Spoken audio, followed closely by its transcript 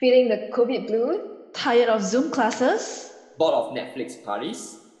Feeling the COVID blues? Tired of Zoom classes? Bored of Netflix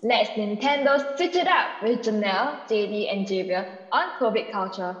parties? Let's Nintendo switch it up with Janelle, JD, and Javier on COVID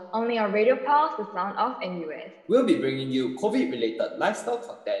Culture, only on Radio Pulse, the sound of NUS. We'll be bringing you COVID-related lifestyle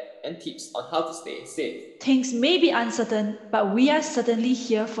content and tips on how to stay safe. Things may be uncertain, but we are certainly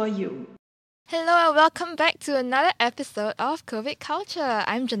here for you. Hello and welcome back to another episode of COVID Culture.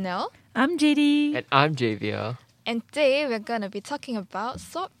 I'm Janelle. I'm JD. And I'm Javier. And today we're going to be talking about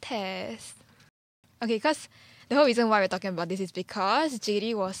swab tests. Okay, because the whole reason why we're talking about this is because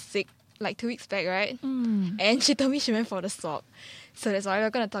JD was sick like 2 weeks back, right? And she told me she went for the swab. So that's why we're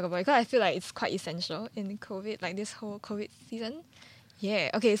going to talk about it, because I feel like it's quite essential in COVID, like this whole COVID season.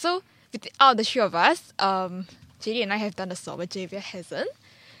 Yeah, okay, so out of the three of us, JD and I have done the swab, but Javier hasn't.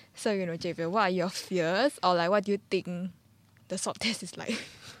 So, Javier, what are your fears? Or like, what do you think the swab test is like?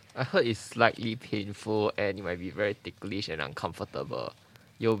 I heard it's slightly painful and it might be very ticklish and uncomfortable.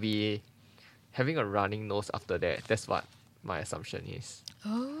 You'll be having a running nose after that. That's what my assumption is.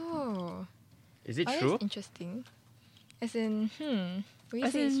 Oh. Is it That's true? interesting. As in,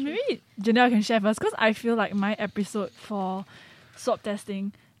 Maybe Janelle can share first, because I feel like my episode for swab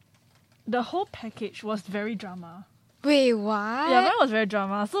testing, the whole package was very drama. Wait, what? Yeah, mine was very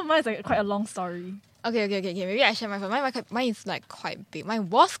drama. So mine is like quite a long story. Okay. Maybe I share my first. Mine is like quite big. Mine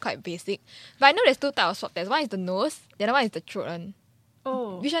was quite basic. But I know there's two types of swab tests. One is the nose, the other one is the throat one.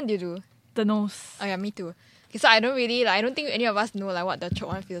 Oh. Which one do you do? The nose. Oh yeah, me too. Okay, so I don't really I don't think any of us know like what the throat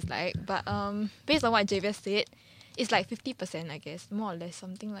one feels like. But based on what Javier said, it's like 50%, I guess, more or less,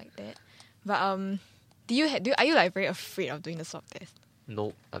 something like that. But are you like very afraid of doing the swab test?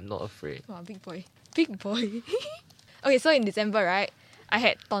 Nope, I'm not afraid. Wow, big boy. Okay, so in December, right, I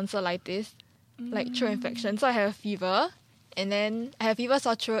had tonsillitis, like throat infection. So I had a fever, and then I had fever,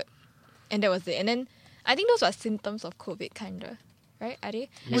 sore throat, and that was it. And then I think those were symptoms of COVID, kinda, right? Are they?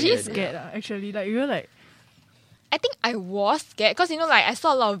 Yeah, Were you yeah. scared? Actually, like you were like, I think I was scared because like I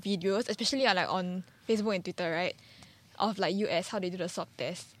saw a lot of videos, especially like on Facebook and Twitter, right, of like US how they do the swab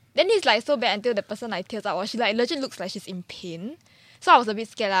test. Then it's like so bad until the person like tears up, or she like legit looks like she's in pain. So I was a bit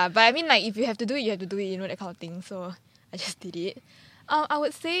scared lah. But I mean, like if you have to do it, you have to do it, that kind of thing. So I just did it. I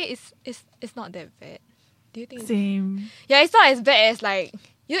would say it's not that bad. Do you think? same. Yeah, it's not as bad as like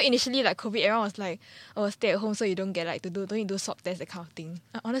initially like COVID, everyone was like, oh, stay at home so you don't get like don't need to do swab test, that kind of thing.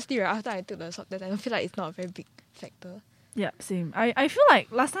 Honestly, right, after I took the swab test, I don't feel like it's not a very big factor. Yeah, same. I feel like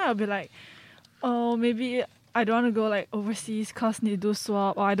last time I'll be like, oh, maybe I don't want to go like overseas because need to do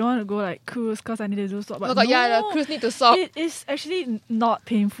swab, or I don't want to go like cruise because I need to do swab. But Oh my god, no, yeah, the cruise need to swab. it is actually not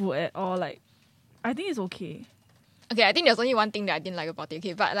painful at all. Like, I think it's okay. Okay, I think there's only one thing that I didn't like about it.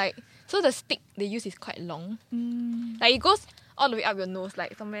 Okay, but like, so the stick they use is quite long. Like it goes all the way up your nose,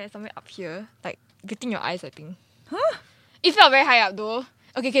 like somewhere up here, like getting your eyes, I think. Huh? It felt very high up though.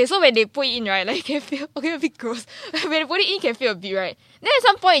 Okay, so when they put it in, right, like you can feel, okay, a bit gross. When they put it in, you can feel a bit, right? Then at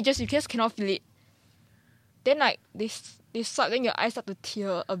some point, you just cannot feel it. Then like they suck, then your eyes start to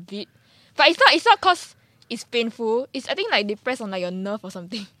tear a bit. But it's not cause it's painful. It's I think like they press on like your nerve or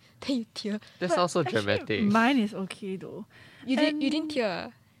something. Then you tear. That But sounds so actually, dramatic. Mine is okay though. You didn't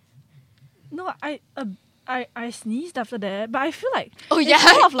tear. No, I sneezed after that, but I feel like Oh it's yeah,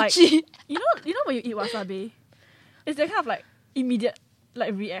 kind of like itchy. you know when you eat wasabi, it's that kind of like immediate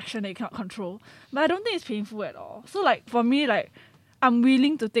like reaction that you cannot control. But I don't think it's painful at all. So like for me, like I'm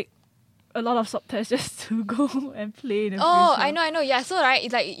willing to take a lot of swab tests just to go and play in the Oh, future. I know. Yeah, so right,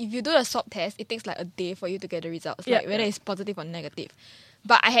 it's like if you do a swab test, it takes like a day for you to get the results, Yeah, like whether yeah. it's positive or negative.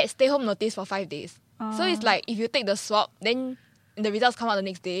 But I had stay home notice for 5 days. So it's like if you take the swab, then the results come out the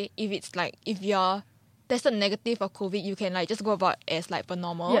next day. If you're tested negative for COVID, you can like just go about as like per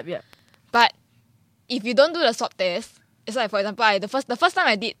normal. Yep. But if you don't do the swab test, it's like for example, the first time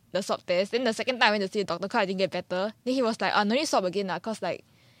I did the swab test, then the second time I went to see the doctor because I didn't get better. Then he was like, no need swab again cause like,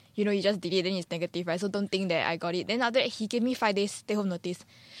 you just did it, then it's negative, right? So don't think that I got it. Then after that, he gave me 5 days stay home notice.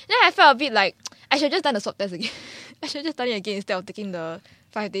 Then I felt a bit like I should have just done the swab test again. I should have just done it again instead of taking the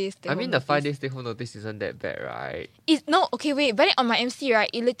 5 days stay I home mean, the notice. 5 days stay home notice isn't that bad, right? Okay, wait. But then on my MC, right,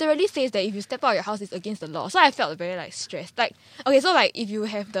 it literally says that if you step out of your house, it's against the law. So I felt very like stressed. Like, okay, so like if you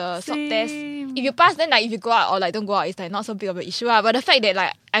have the swab test, Same. if you pass, then like if you go out or like don't go out, it's like not so big of an issue. But the fact that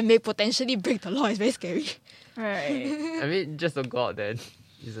like I may potentially break the law is very scary. Right. I mean, just don't go out then,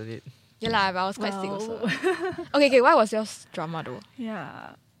 isn't it? Yeah lah, but I was quite sick Well. also. Okay, why was yours drama though?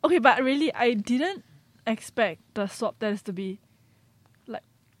 Yeah. Okay, but really, I didn't expect the swab test to be like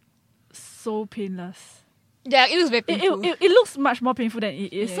so painless. Yeah, it was very painful. It looks much more painful than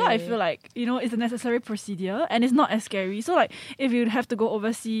it is. So I Yeah. feel like, it's a necessary procedure and it's not as scary. So like if you have to go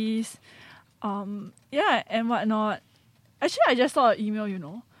overseas, and whatnot. Actually, I just saw an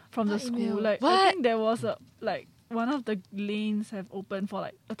email, from the What school. email? Like I What? think there was a one of the lanes have opened for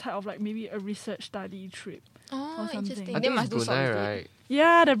like a type of like maybe a research study trip. Oh, something. interesting. I They think must it's do swap, Brunei, is it? right?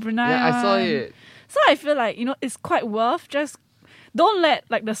 Yeah, the Brunei. Yeah, I saw one. it. So I feel like it's quite worth. Just don't let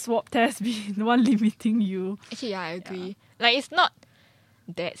like the swab test be the one limiting you. Actually, yeah, I agree. Like, it's not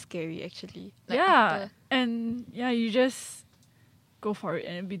that scary, actually. Like, yeah, after- and yeah, you just go for it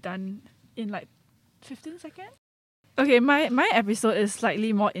and it'll be done in like 15 seconds. Okay, my episode is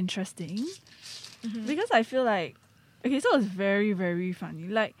slightly more interesting because I feel like okay, so it's very very funny.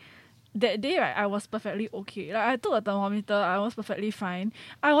 Like that day, right, I was perfectly okay. Like I took a thermometer, I was perfectly fine.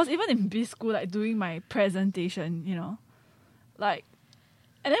 I was even in B school, like doing my presentation, like.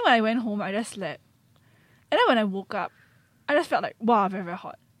 And then when I went home, I just slept. And then when I woke up, I just felt like wow, very very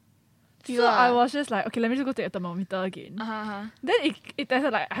hot. So Yeah. I was just like, okay, let me just go take a thermometer again. Uh-huh. Then it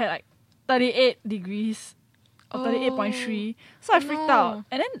tested like I had like 38 degrees or 38.3. So I freaked no. out.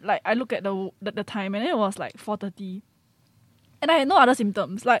 And then like I looked at the time and then it was like 4:30. And I had no other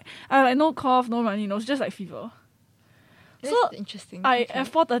symptoms. Like I had like no cough, no runny nose, just like fever. That's So interesting. I Okay. at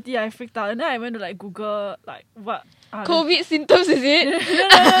 4:30 I freaked out and then I went to like Google like what are the- COVID symptoms, is it? no.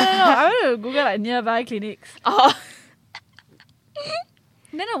 I went to Google like nearby clinics. Oh.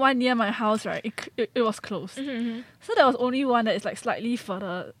 Then the one near my house, right, it was closed. So there was only one that is like slightly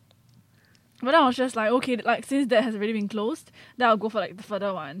further. But then I was just like, okay, like since that has already been closed, then I'll go for like the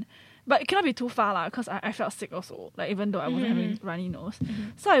further one. But it cannot be too far lah, because I felt sick also. Like even though I wasn't having runny nose.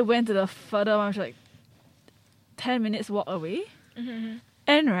 So I went to the further one, which was like 10 minutes walk away.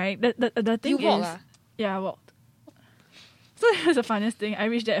 And right, the thing You walk is, ah? yeah, I walked. So it was the funniest thing. I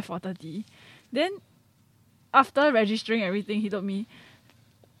reached there at 4:30. Then after registering everything, he told me,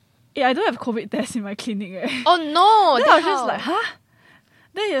 "Yeah, I don't have COVID test in my clinic." Eh. Oh no! Then then I was just how? like, huh?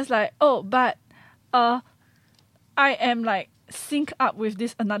 Then he was like, oh, but I am like synced up with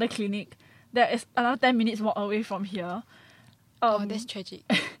this another clinic that is another 10 minutes walk away from here. Oh, that's tragic.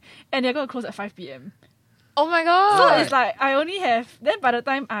 And they're gonna close at 5 p.m. Oh my god! So Right. it's like I only have then by the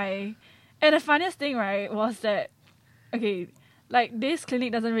time and the funniest thing, right, was that okay, like this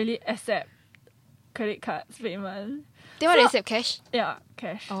clinic doesn't really accept credit cards payment. They want to so- accept cash? Yeah,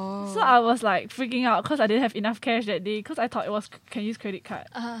 cash. Oh. So I was like freaking out because I didn't have enough cash that day because I thought it was can use credit card.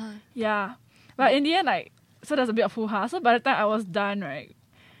 Yeah. But in the end, like, so there's a bit of hoo-ha. So by the time I was done, right,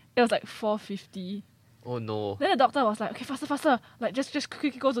 it was like 4:50. Oh no. Then the doctor was like, okay, faster. Like, just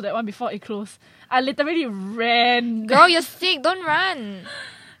quickly go to that one before it closed. I literally ran. Girl, you're sick. Don't run.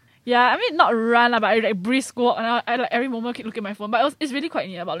 Yeah, I mean, not run, but I like brisk walk. And I like every moment keep looking at my phone. But it's really quite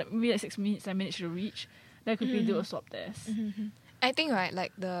near, about like, maybe like 6 minutes, I managed to reach. Then I quickly do a swab test. I think, right,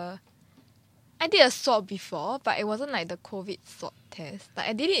 like I did a swab before, but it wasn't like the COVID swab test. Like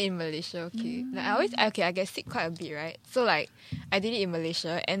I did it in Malaysia, okay. Like I get sick quite a bit, right? So like I did it in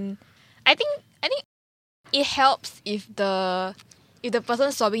Malaysia, and I think it helps if the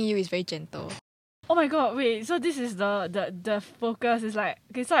person swabbing you is very gentle. Oh my god, wait, so this is the focus is like,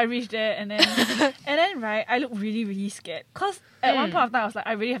 okay, so I reached there and then right, I look really, really scared. Cause at one point of time I was like,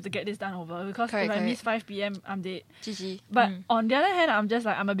 I really have to get this done over because Correct, if I correct. miss 5 p.m, I'm dead. GG. But on the other hand, I'm just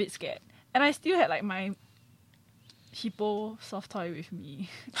like, I'm a bit scared. And I still had like my hippo soft toy with me.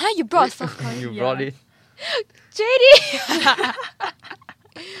 Huh? You brought a soft toy? You Yeah. brought it. JD!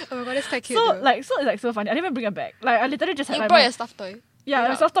 Oh my god, that's quite cute. So though. like, so it's like so funny. I didn't even bring it back. Like I literally just had you like brought my, your stuffed toy. yeah, I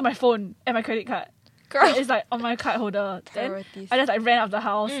Yeah. soft on my phone and my credit card. Girl. It's like on my card holder. Then Priorities. I just like ran out of the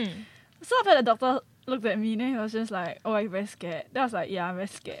house. Mm. So after the doctor looked at me, then he was just like, "Oh, I'm very scared." Then I was like, "Yeah, I'm very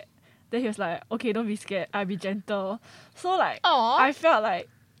scared." Then he was like, "Okay, don't be scared. I'll be gentle." So like, Aw. I felt like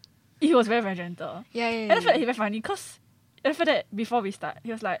he was very very gentle, Yeah. and I felt like he very funny because after that, before we start,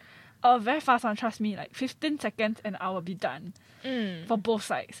 he was like, "Oh, very fast one. Trust me. Like 15 seconds, and I will be done Mm. for both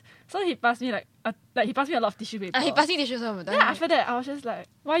sides." So he passed me he passed me a lot of tissue paper. He passing tissues over. Then after that, I was just like,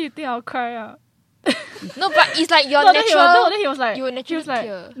 "Why you think I'll cry?" No, but it's like your No, natural. then he was like, you will he naturally was like,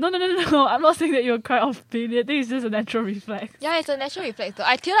 tear. no, I'm not saying that you'll cry of pain. I think it's just a natural reflex. Yeah, it's a natural reflex. Though.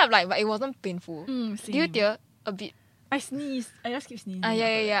 I teared up but it wasn't painful. Do you Same. tear a bit? I sneeze. I just keep sneezing.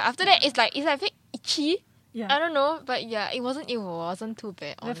 Yeah. After that, it's like very itchy. Yeah. I don't know, but yeah, it wasn't too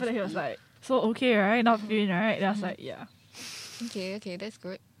bad. Then after that, he was honestly. like, so okay, right? Not pain, right? Then I was like, yeah. okay, that's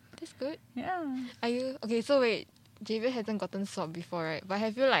good. That's good. Yeah. Are you okay? So wait, Javier hasn't gotten swab before, right? But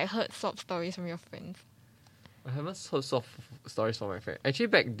have you like heard swab stories from your friends? I haven't heard soft stories from my friend. Actually,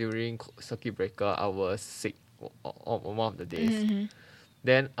 back during circuit breaker, I was sick on one of the days.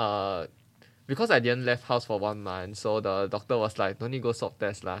 Then because I didn't left house for 1 month, so the doctor was like, "Don't need go swab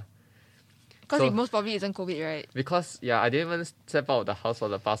test lah." Because So- it most probably isn't COVID, right? Because I didn't even step out of the house for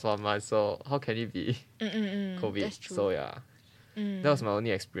the past 1 month, so how can it be COVID? That's true. So yeah. That was my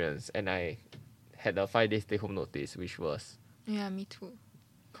only experience, and I had a 5 day stay home notice, which was Yeah, me too.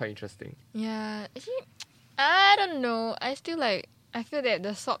 quite interesting. Yeah, actually, I don't know. I feel that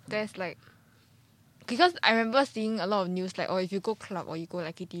the swab test, like, because I remember seeing a lot of news like, oh, if you go club or you go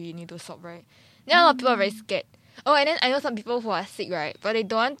like KTV, you need to swab, right? Then a lot of people are very scared. Oh, and then I know some people who are sick, right? But they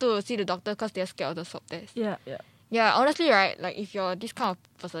don't want to see the doctor because they're scared of the swab test. Yeah, yeah. Yeah, honestly, right? Like, if you're this kind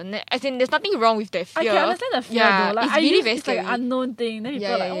of person, as in, there's nothing wrong with that I fear. can understand the fear Yeah, though. Like, it's I really used, very it's like an scary. unknown thing. Then people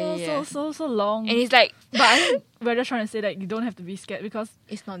Yeah, are like, yeah, oh, yeah. so long. And it's like, But I think we're just trying to say that you don't have to be scared because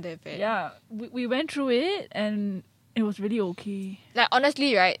it's not that bad. yeah, we went through it and it was really okay. Like,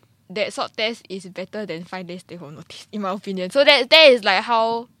 honestly, right? That swab test is better than 5 days stay home notice, in my opinion. So that is like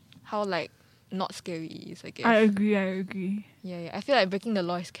how like not scary it is, I guess. I agree. Yeah. I feel like breaking the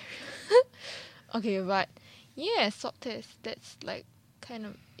law is scary. Okay, but yeah, swab test. That's like kind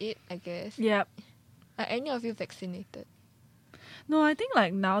of it, I guess. Yeah. Are any of you vaccinated? No, I think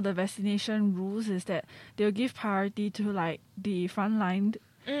like now the vaccination rules is that they'll give priority to like the frontline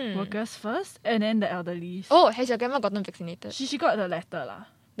workers first and then the elderly. Oh, has your grandma gotten vaccinated? She got the letter lah.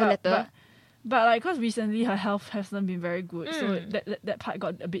 The letter? But like, cause recently her health hasn't been very good, so that part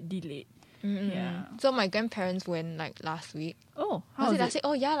got a bit delayed. Yeah. So my grandparents went like last week. Oh, how Was was it last week?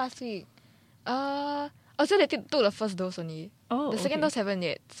 Oh yeah, last week. So they took the first dose only. Oh, The second okay. dose haven't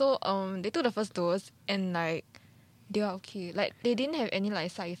yet. So they took the first dose and like they are okay. Like they didn't have any like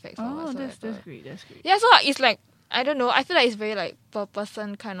side effects or Oh, whatsoever. that's great. Yeah, so it's like, I don't know. I feel like it's very like per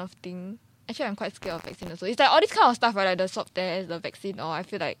person kind of thing. Actually, I'm quite scared of vaccine also. It's like all this kind of stuff, right? Like the swab test, the vaccine, or I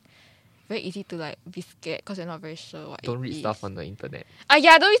feel like very easy to like be scared because you're not very sure what Don't it read is. stuff on the internet.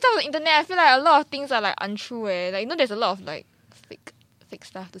 Yeah, don't read stuff on the internet. I feel like a lot of things are like untrue. Like, you know, there's a lot of like fake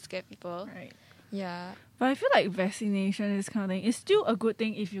stuff to scare people. Right. Yeah. But I feel like vaccination, this kind of thing, is still a good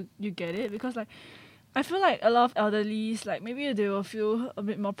thing if you get it, because like I feel like a lot of elderlies, like maybe they will feel a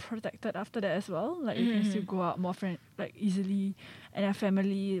bit more protected after that as well. Like you can still go out more like easily, and their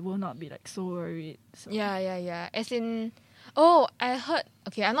family will not be like so worried. So. Yeah. As in, oh, I heard.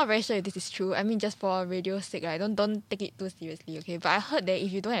 Okay, I'm not very sure if this is true. I mean, just for radio's sake, right? Don't take it too seriously, okay? But I heard that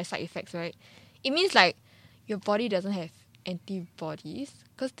if you don't have side effects, right, it means like your body doesn't have antibodies,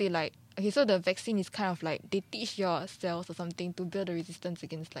 because they like. Okay, so the vaccine is kind of like they teach your cells or something to build the resistance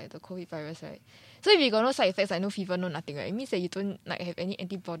against like the COVID virus, right? So if you got no side effects, like no fever, no nothing, right? It means that you don't like have any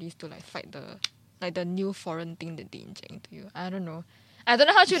antibodies to like fight the new foreign thing that they inject into you. I don't know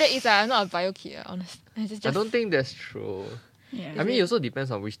how true that is. I'm not a bio kid, honestly. I don't think that's true. Yeah. I mean, it also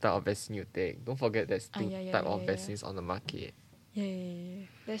depends on which type of vaccine you take. Don't forget there's yeah, type of yeah. vaccines on the market. Yeah.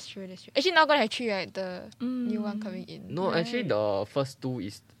 That's true. Actually, now gonna have 3, right? The new one coming in. No, actually the first 2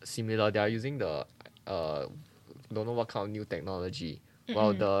 is similar. They are using the don't know what kind of new technology.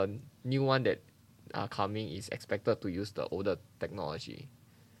 While the new one that are coming is expected to use the older technology.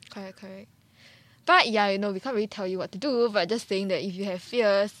 Correct. But yeah, you know, we can't really tell you what to do, but just saying that if you have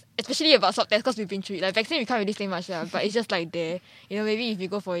fears, especially about swab test, because we've been through it. Like vaccine, we can't really say much, but it's just like there. You know, maybe if you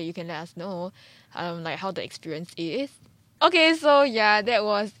go for it, you can let us know like how the experience is. Okay, so yeah, that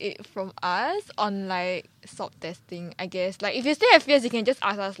was it from us on like swab testing, I guess. Like if you still have fears, you can just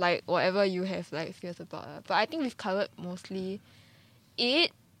ask us like whatever you have like fears about. But I think we've covered mostly it.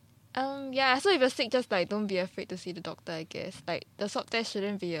 Yeah, so if you're sick, just like don't be afraid to see the doctor, I guess. Like the swab test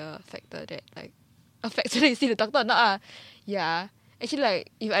shouldn't be a factor that like affects whether you see the doctor or not. Yeah. Actually,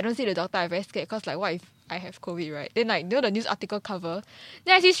 like if I don't see the doctor, I'm very scared because like what if I have COVID, right? Then like, you know the news article cover,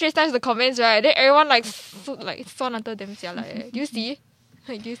 then I see Straits Times the comments, right? Then everyone like swan until them jialat. Do you see?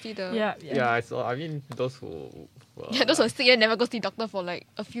 Like, do you see the? Yeah. I saw. I mean, those who were Yeah, those who are sick and never go see doctor for like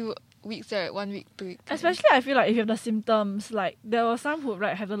a few weeks, right? 1 week, 2 weeks. Especially, I feel like if you have the symptoms, like there were some who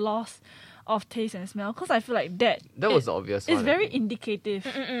have the loss of taste and smell, because I feel like that was the obvious one. It's very indicative.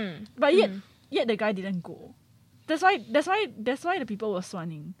 But yet the guy didn't go. That's why the people were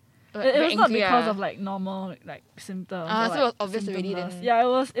swanning. It was not because of like normal like symptoms. or, so it was obvious already symptomless. then. Yeah,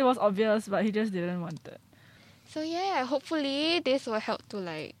 it was obvious, but he just didn't want it. So yeah, hopefully this will help to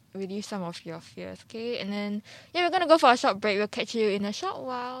like relieve some of your fears, okay? And then yeah, we're gonna go for a short break. We'll catch you in a short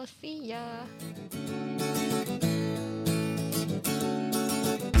while. See ya.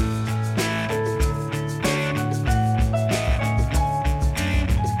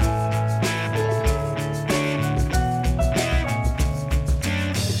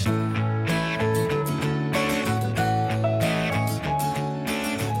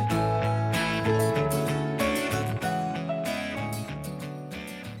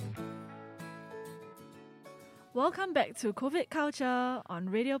 Welcome back to COVID Culture on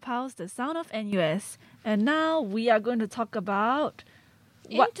Radio Pulse, the sound of NUS. And now we are going to talk about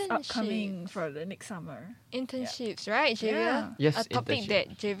what's Internships. upcoming for the next summer. Internships, right, Javier? Yes, a topic internship.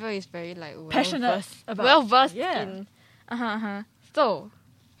 that Javier is very like Passionate about. well versed Yeah. in. So,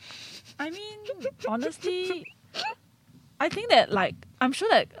 I mean, honestly, I think that like I'm sure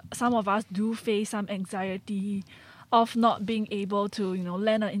that some of us do face some anxiety of not being able to,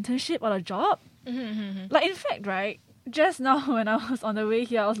 land an internship or a job. Like in fact, right, just now when I was on the way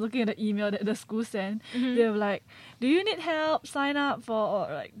here, I was looking at the email that the school sent. They were like, do you need help? Sign up for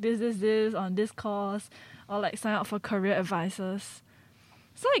or like this on this course, or like sign up for career advisors.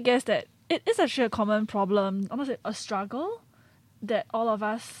 So I guess that it is actually a common problem, almost a struggle that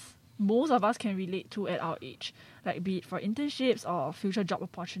most of us can relate to at our age, like be it for internships or future job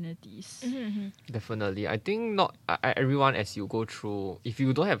opportunities. Definitely. I think not everyone, as you go through, if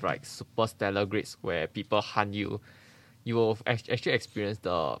you don't have like super stellar grades where people hunt you, you will actually experience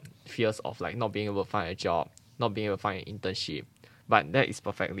the fears of like not being able to find a job, not being able to find an internship. But that is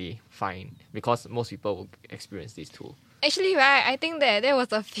perfectly fine because most people will experience this too. actually, right, I think that there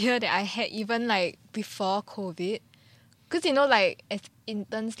was a fear that I had even like before COVID. Because like as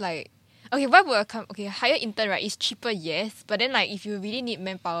interns, like, okay, why would hire intern, right, is cheaper, yes. But then like if you really need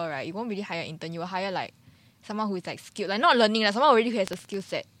manpower, right, you won't really hire intern. You will hire like someone who is like skilled, like not learning, like someone already who has a skill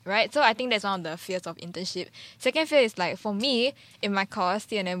set, right? So I think that's one of the fears of internship. Second fear is like for me in my course,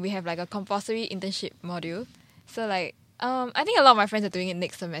 and then we have like a compulsory internship module. So like I think a lot of my friends are doing it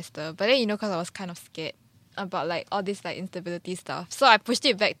next semester, but then because I was kind of scared about like all this like instability stuff, so I pushed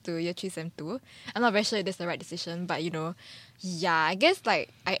it back to year 3 sem 2. I'm not very sure if that's the right decision, but yeah, I guess like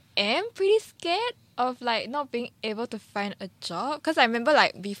I am pretty scared of like not being able to find a job, because I remember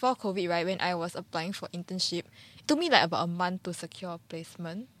like before COVID, right, when I was applying for internship, it took me like about a month to secure a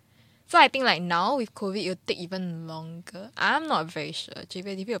placement. So I think like now with COVID it'll take even longer. I'm not very sure.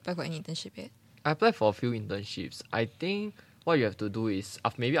 JV, did you apply for any internship yet? I applied for a few internships. I think what you have to do is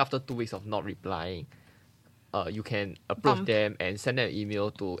maybe after 2 weeks of not replying, you can approach them and send them an email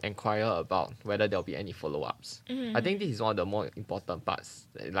to inquire about whether there'll be any follow-ups. I think this is one of the more important parts,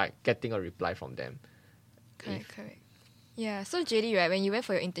 like getting a reply from them. Correct. Yeah, so JD, right, when you went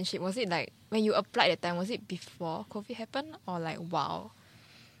for your internship, was it like, when you applied that time, was it before COVID happened or like wow?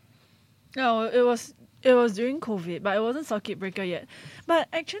 No, it was during COVID, but it wasn't circuit breaker yet. But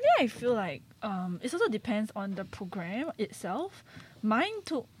actually, I feel like it also depends on the program itself. Mine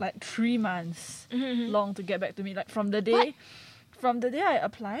took like 3 months long to get back to me. Like from the day I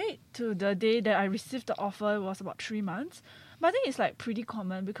applied to the day that I received the offer was about 3 months. But I think it's like pretty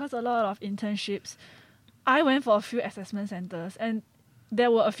common because a lot of internships, I went for a few assessment centers and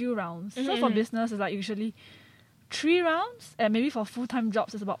there were a few rounds. So for business, it's like usually 3 rounds, and maybe for full-time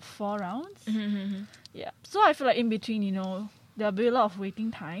jobs, it's about 4 rounds. Yeah. So I feel like in between, there'll be a lot of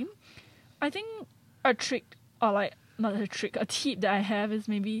waiting time. I think a trick, or like, not a trick, a tip that I have is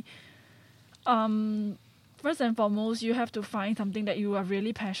maybe, first and foremost, you have to find something that you are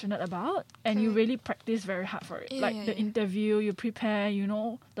really passionate about and you really practice very hard for it. The interview, you prepare,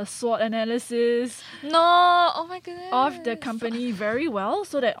 the SWOT analysis. No, oh my goodness. Of the company very well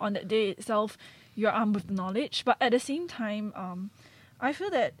so that on that day itself, you're armed with knowledge. But at the same time, I feel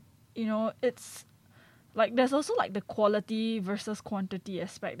that, it's like there's also like the quality versus quantity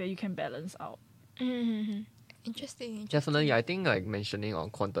aspect that you can balance out. Interesting. Definitely, I think like mentioning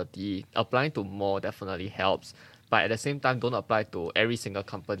on quantity, applying to more definitely helps. But at the same time, don't apply to every single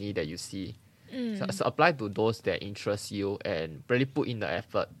company that you see. So apply to those that interest you and really put in the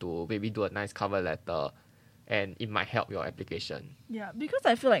effort to maybe do a nice cover letter, and it might help your application. Yeah, because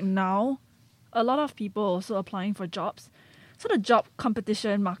I feel like now a lot of people also applying for jobs. So the job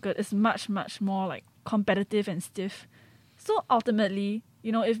competition market is much, much more like competitive and stiff. So ultimately,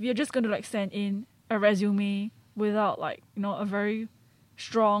 if you're just going to like send in a resume without like, a very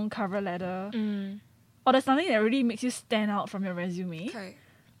strong cover letter, or there's something that really makes you stand out from your resume, Okay.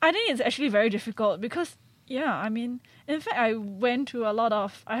 I think it's actually very difficult because, in fact, I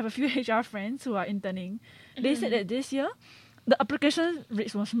have a few HR friends who are interning. They said that this year, the application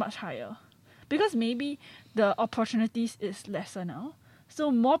rates was much higher because maybe the opportunities is lesser now.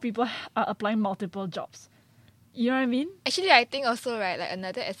 So more people are applying multiple jobs. You know what I mean? Actually, I think also, right, like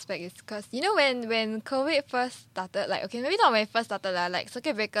another aspect is because, when COVID first started, like, okay, maybe not when it first started, like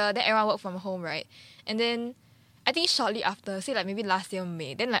circuit breaker, then everyone worked from home, right? And then I think shortly after, say like maybe last year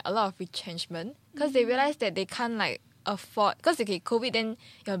May, then like a lot of retrenchment because they realized that they can't like afford, because okay, COVID, then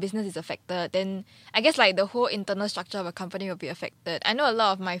your business is affected, then I guess like the whole internal structure of a company will be affected. I know a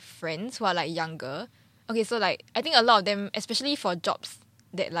lot of my friends who are like younger. Okay, so like I think a lot of them, especially for jobs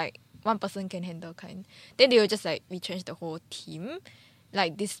that like one person can handle kind, then they will just like retrench the whole team,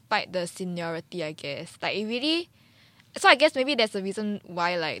 like despite the seniority, I guess. Like it really, So I guess maybe that's the reason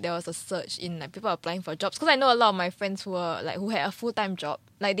why like there was a surge in like people applying for jobs. Because I know a lot of my friends who were like who had a full-time job,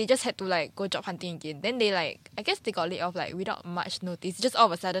 like they just had to like go job hunting again. Then they like I guess they got laid off like without much notice. Just all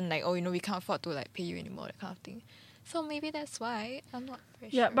of a sudden like, oh, you know, we can't afford to like pay you anymore, that kind of thing. So maybe that's why. I'm not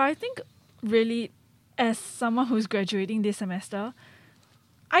very Yeah, sure. but I think really, as someone who's graduating this semester,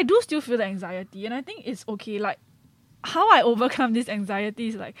 I do still feel the anxiety, and I think it's okay. Like, how I overcome this anxiety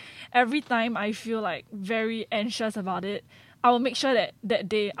is like every time I feel like very anxious about it, I will make sure that that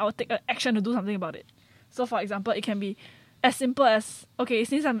day I will take action to do something about it. So, for example, it can be as simple as, okay,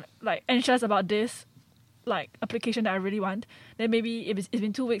 since I'm like anxious about this like application that I really want, then maybe if it's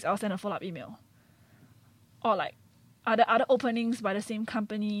been 2 weeks, I'll send a follow-up email. Or like other openings by the same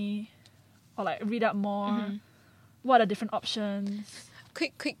company, or like read up more. What are different options?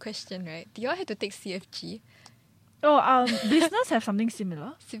 Quick question, right? Do you all have to take CFG? Oh, business have something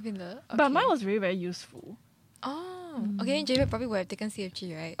similar, Similar? but Okay. mine was very, very useful. Oh, okay. Javier probably would have taken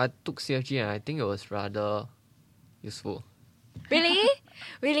CFG, right? I took CFG and I think it was rather useful. Really?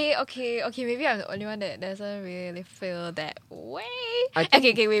 Really? Okay. Maybe I'm the only one that doesn't really feel that way. I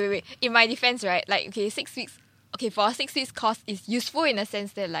think- Okay. Wait. In my defense, right? Like, okay, 6 weeks. Okay, for a 6 weeks course, is useful in the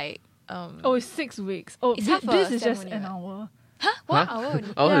sense that like, Oh, it's 6 weeks. Oh, It's half a this is sem just only, an right? hour. huh? 1 Huh? hour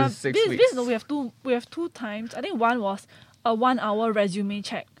only? Oh, Yeah, it's 6 this, weeks. no, we have two times. I think one was a 1 hour resume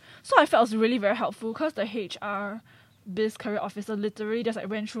check. So I felt it was really very helpful because the HR biz career officer literally just like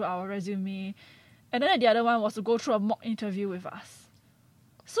went through our resume, and then the other one was to go through a mock interview with us.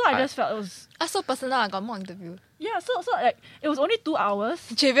 So I just felt it was So personal, I got more interview. so like it was only 2 hours,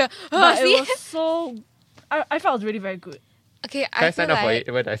 Javier, but see? it was so I felt it was really very good. Okay, Can I I feel sign up for like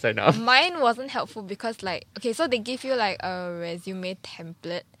it? When I sign up? mine wasn't helpful because like, okay, so they give you like a resume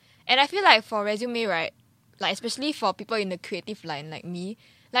template. And I feel like for resume, right, like especially for people in the creative line like me,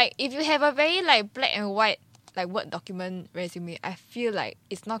 like if you have a very like black and white like Word document resume, I feel like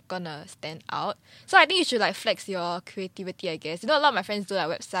it's not gonna stand out. So I think you should like flex your creativity, I guess. You know, a lot of my friends do like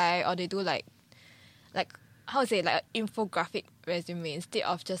website or they do like how to say, like an infographic resume instead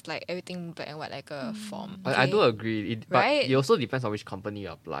of just like everything black and white like a form. I do agree, but Right? it also depends on which company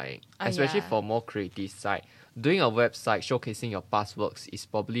you're applying. Especially yeah. for more creative side. Doing a website showcasing your past works is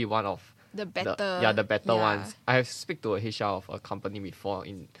probably one of The better. the better yeah. ones. I have speak to a HR of a company before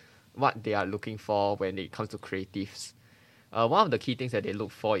in what they are looking for when it comes to creatives. One of the key things that they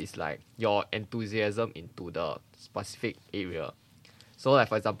look for is like your enthusiasm into the specific area. So like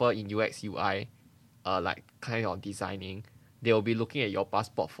for example in UX UI, like kind of designing, they will be looking at your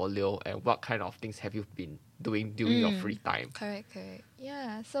past portfolio and what kind of things have you been doing during your free time. Correct.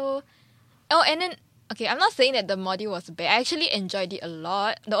 Yeah. So, and then okay, I'm not saying that the module was bad. I actually enjoyed it a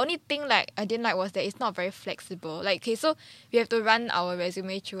lot. The only thing like I didn't like was that it's not very flexible. Like, okay, so we have to run our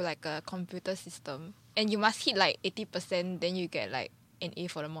resume through like a computer system, and you must hit like 80%, then you get like an A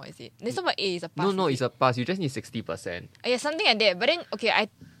for the mod. Is it? It's not about A, it's a pass. No, is it's it? a pass. You just need 60%. Yeah, something like that. But then okay, I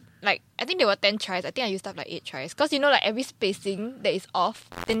think there were 10 tries. I think I used up like 8 tries. Because you know like every spacing that is off,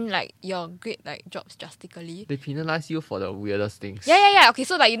 then like your grade like drops drastically. They penalize you for the weirdest things. Yeah. Okay,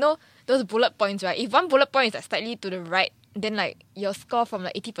 so like you know those bullet points, right? If one bullet point is like slightly to the right, then like your score from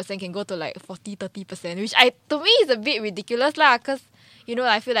like 80% can go to like 40-30%, which to me is a bit ridiculous lah. Cause you know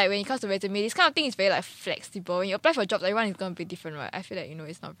I feel like when it comes to resume, this kind of thing is very like flexible. When you apply for jobs, everyone is gonna be different, right? I feel like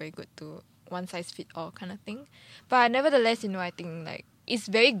it's not very good to one size fit all kind of thing. But nevertheless, I think like it's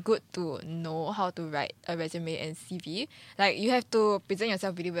very good to know how to write a resume and CV. Like you have to present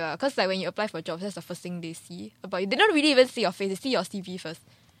yourself really well. Cause like when you apply for jobs, that's the first thing they see about you. They don't really even see your face; they see your CV first.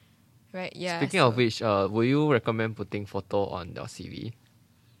 Right? Yeah. Speaking of which, will you recommend putting photo on your CV?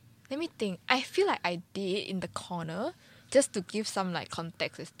 let me think. I feel like I did in the corner just to give some like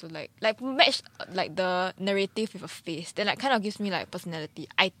context as to like match like the narrative with a face. Then like kind of gives me like personality.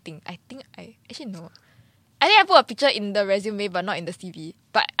 I think I actually no. I think I put a picture in the resume but not in the CV.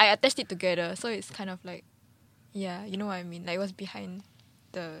 But I attached it together, so it's kind of like, yeah, you know what I mean. Like it was behind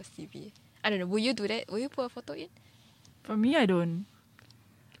the CV. I don't know. Will you do that? Will you put a photo in? For me, I don't.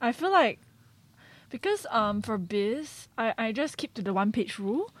 I feel like because for biz, I just keep to the 1-page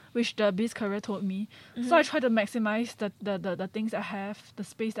rule, which the biz career told me. Mm-hmm. So I try to maximize the things I have, the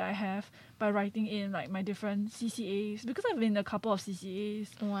space that I have by writing in like my different CCAs. Because I've been in a couple of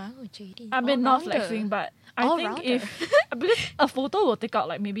CCAs. Wow, JD. I've been not All-rounder. flexing, but I think All-rounder. if because a photo will take out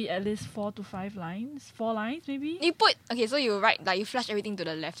like maybe at least 4 to 5 lines, 4 lines maybe. You put okay, so you write like you flash everything to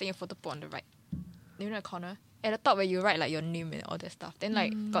the left, then your photo put on the right. You know the corner at the top where you write like your name and all that stuff. Then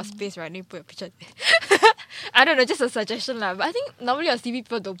like got space right, then you put your picture there. I don't know, just a suggestion lah. But I think normally on CV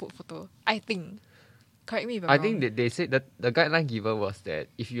people don't put photo. I think. Correct me if I'm I wrong. think they said that the guideline given was that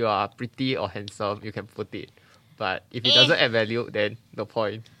if you are pretty or handsome, you can put it. But if it doesn't add value, then no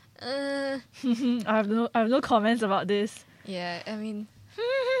point. I have no comments about this. Yeah, I mean,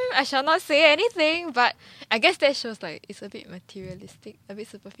 I shall not say anything, but I guess that shows like it's a bit materialistic, a bit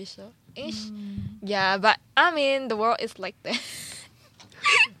superficial-ish. Yeah, but I mean, the world is like that.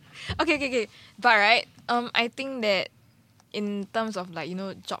 Okay. But right, I think that in terms of like,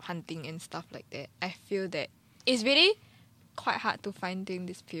 job hunting and stuff like that, I feel that it's really quite hard to find during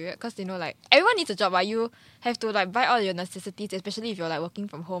this period because, like, everyone needs a job, but you have to like buy all your necessities, especially if you're like working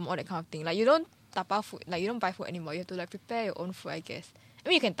from home, all that kind of thing. Like, you don't tapao food, like you don't buy food anymore. You have to like prepare your own food, I guess. I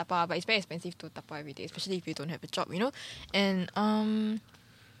mean, you can tapao, but it's very expensive to tapao every day, especially if you don't have a job, And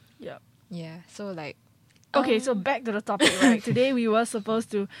yeah, so like Okay, so back to the topic, right? Today we were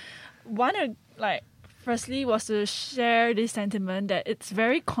supposed to firstly was to share this sentiment that it's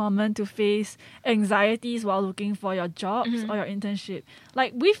very common to face anxieties while looking for your jobs or your internship.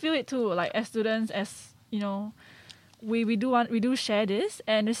 Like, we feel it too, like as students, as we do share this.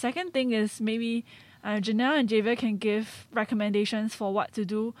 And the second thing is maybe Janelle and Javier can give recommendations for what to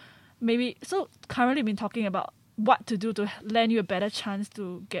do. Maybe so currently we've been talking about what to do to land you a better chance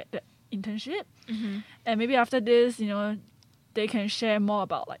to get the internship. And maybe after this, they can share more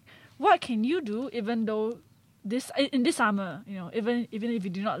about like what can you do even though in this summer, even if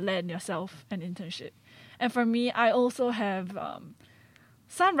you do not land yourself an internship. And for me, I also have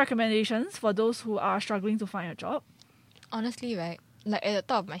some recommendations for those who are struggling to find a job. Honestly, right, like at the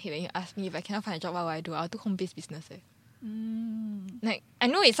top of my head when you ask me if I cannot find a job, what will I do? I'll do home-based business. Like, I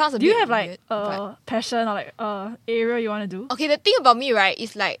know it sounds a bit Do you have weird, like passion or like area you want to do? Okay, the thing about me, right,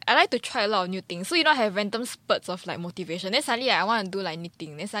 is like I like to try a lot of new things. So I have random spurts of like motivation. Then suddenly I want to do like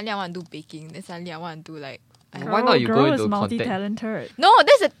knitting. Then suddenly I want to do baking. Then suddenly I want to do like Why not you go girl into is content? multi-talented. No,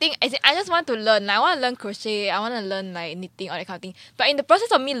 that's the thing. As in, I just want to learn. Like, I want to learn crochet. I want to learn like knitting, all that kind of thing. But in the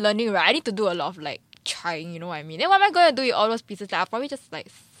process of me learning, right, I need to do a lot of like trying. You know what I mean? Then what am I going to do with all those pieces? Like, I'll probably just like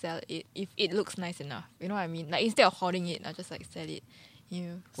sell it if it looks nice enough. You know what I mean? Like, instead of hoarding it, I'll just like sell it.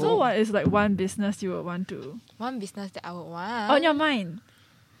 So what is like one business you would want to One business that I would want on your mind?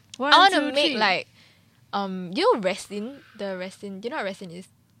 One, I want to two, make three. like resin. The resin. Do you know what resin is?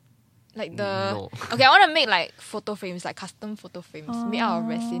 Like the No. Okay, I want to make like photo frames, like custom photo frames made out of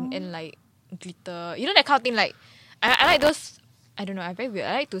resin and like glitter. You know that kind of thing. Like I like those. I don't know. I'm very weird.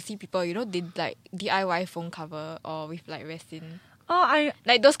 I like to see people. Did like DIY phone cover or with like resin.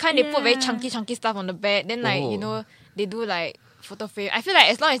 Like those kind. They put very chunky stuff on the back. Then like they do like photo frame. I feel like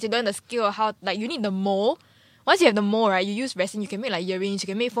as long as you learn the skill of how like you need the mold. Once you have the mold, right, you use resin, you can make like earrings, you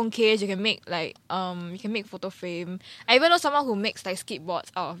can make phone case, you can make like you can make photo frame. I even know someone who makes like skateboards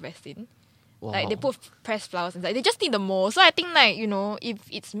out of resin. Wow. Like they put pressed flowers inside. They just need the mold. So I think like, if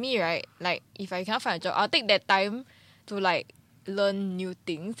it's me, right, like if I cannot find a job, I'll take that time to like learn new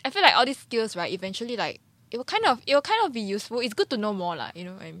things. I feel like all these skills, right, eventually like it will kind of be useful. It's good to know more, you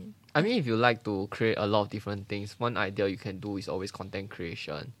know what I mean? I mean, if you like to create a lot of different things, one idea you can do is always content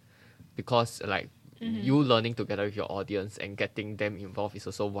creation. Because like you learning together with your audience and getting them involved is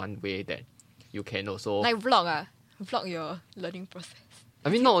also one way that you can also Like vlog your learning process. I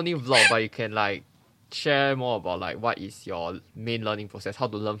mean, not only vlog, but you can like share more about like what is your main learning process, how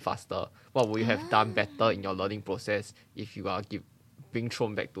to learn faster, what would you have done better in your learning process if you are being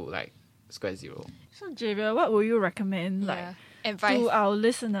thrown back to like square zero. So Javier, what would you recommend advice to our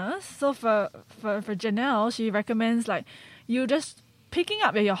listeners? So for Janelle, she recommends like you just picking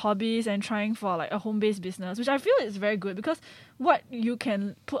up your hobbies and trying for like a home-based business, which I feel is very good because what you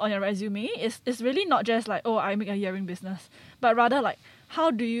can put on your resume is really not just like, oh, I make a earring business, but rather like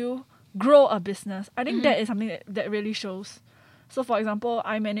how do you grow a business. I think that is something that really shows. So for example,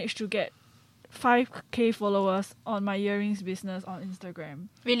 I managed to get 5k followers on my earrings business on Instagram.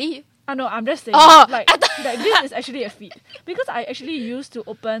 Really? I know, I'm just saying like this is actually a feat because I actually used to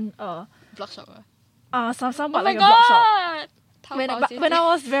open a blog shop. Somewhat Oh like my a blog shop. god! When I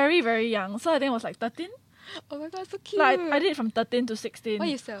was very, very young, so I think I was like 13. Oh my god, so cute. Like I did it from 13 to 16. What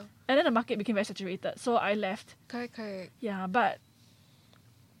you sell? And then the market became very saturated, so I left. Correct. Yeah, but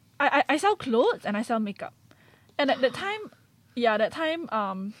I sell clothes and I sell makeup. And at that time,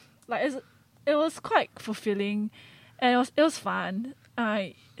 like it was quite fulfilling and it was fun.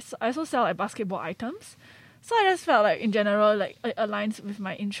 I also sell like basketball items. So I just felt like in general like it aligns with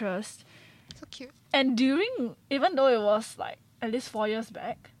my interest. So cute. And even though it was like at least 4 years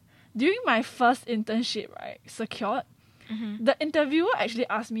back, during my first internship, right, secured, the interviewer actually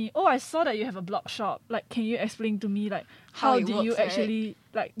asked me, oh, I saw that you have a blog shop. Like, can you explain to me like how it do works, you right? actually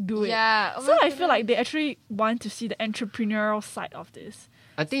like do it? Yeah. Oh So my I feel like they actually want to see the entrepreneurial side of this.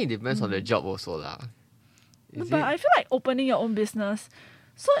 I think it depends on the job also lah. But I feel like opening your own business,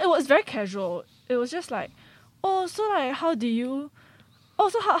 so it was very casual. It was just like, oh, so like how do you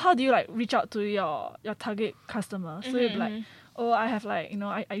how do you like reach out to your target customer? So you'd be like, oh, I have like,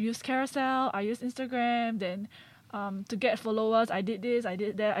 I use Carousel, I use Instagram, then to get followers, I did this, I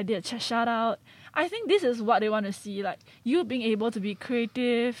did that, I did a shout out. I think this is what they want to see, like you being able to be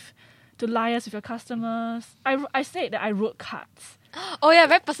creative, to liaise with your customers. I said that I wrote cards. Oh yeah,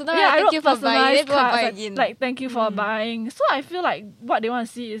 very personal. Yeah, thank you for buying. personalized cards, Again. like thank you for buying. So I feel like what they want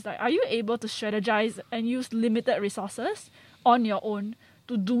to see is like, are you able to strategize and use limited resources on your own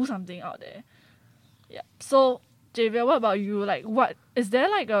to do something out there? Yeah. So Javier, what about you? Like, what is there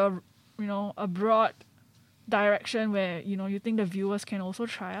like a broad direction where you think the viewers can also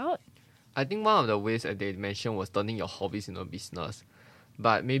try out? I think one of the ways that they mentioned was turning your hobbies into a business.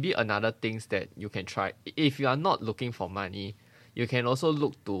 But maybe another things that you can try, if you are not looking for money, you can also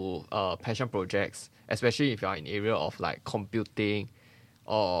look to passion projects, especially if you are in area of like computing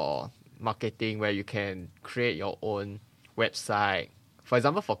or marketing, where you can create your own website. For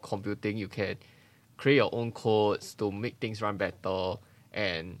example, for computing, you can create your own codes to make things run better.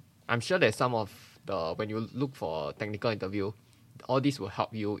 And I'm sure that some of when you look for a technical interview, all this will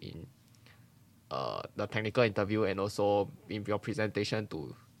help you in the technical interview and also in your presentation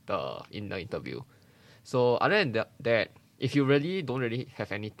in the interview. So other than that, if you don't really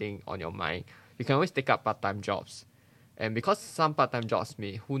have anything on your mind, you can always take up part-time jobs. And because some part-time jobs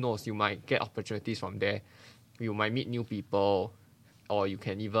who knows, you might get opportunities from there. You might meet new people, or you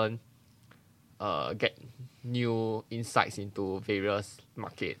can even get new insights into various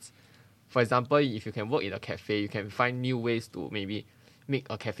markets. For example, if you can work in a cafe, you can find new ways to maybe make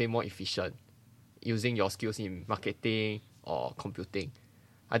a cafe more efficient using your skills in marketing or computing.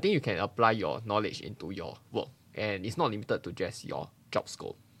 I think you can apply your knowledge into your work, and it's not limited to just your job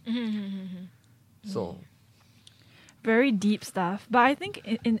scope. So, very deep stuff. But I think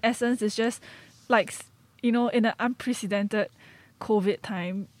in essence, it's just like, in an unprecedented COVID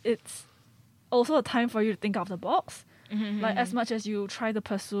time, it's also a time for you to think out of the box. Like, as much as you try to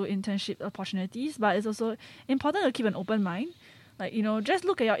pursue internship opportunities, but it's also important to keep an open mind. Like, just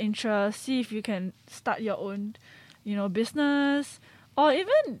look at your interests, see if you can start your own, business, or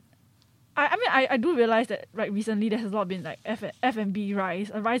even, I do realize that recently there has a lot been like F&B a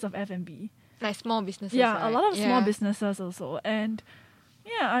rise of F&B. Like small businesses. Yeah, right? a lot of small businesses also. And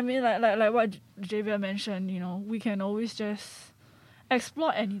yeah, like what Javier mentioned, we can always just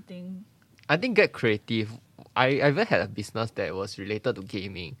explore anything. I think get creative. I even had a business that was related to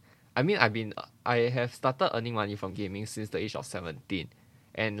gaming. I have started earning money from gaming since the age of 17,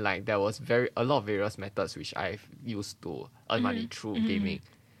 and like there was a lot of various methods which I've used to earn money through gaming.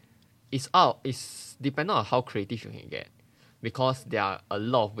 It's dependent on how creative you can get, because there are a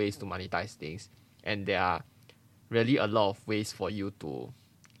lot of ways to monetize things, and there are really a lot of ways for you to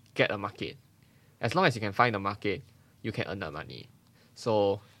get a market. As long as you can find a market, you can earn the money.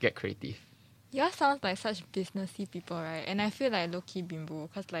 So get creative. You all sounds like such businessy people, right? And I feel like low-key bimbo,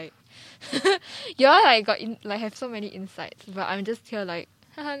 because like you all like have so many insights, but I'm just here like,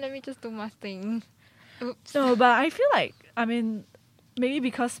 let me just do my thing. Oops. No, but I feel like, maybe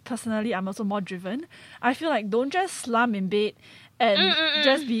because personally I'm also more driven, I feel like don't just slump in bed and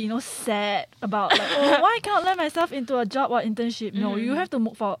just be, sad about like, oh, why can't I let myself into a job or internship? No, you have to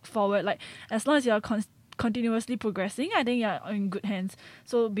move forward. Like, as long as you're continuously progressing, I think you're in good hands.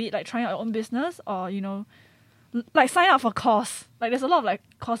 So be it like trying out your own business, or like sign up for course. Like, there's a lot of like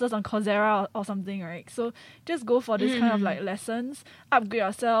courses on Coursera or something, right? So just go for this kind of like lessons, upgrade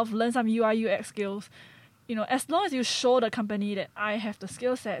yourself, learn some UI UX skills. As long as you show the company that I have the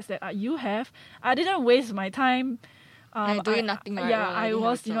skill sets that you have, I didn't waste my time. Doing nothing. Right? Yeah, I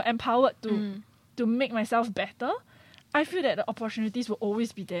was empowered to make myself better. I feel that the opportunities will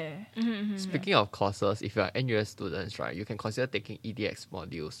always be there. Speaking of courses, if you are NUS students, right, you can consider taking EDX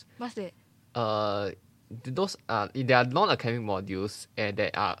modules. What's it? Those they are non-academic modules, and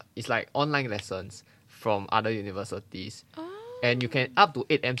it's like online lessons from other universities. And you can up to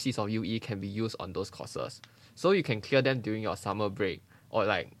 8 MCs of UE can be used on those courses. So you can clear them during your summer break, or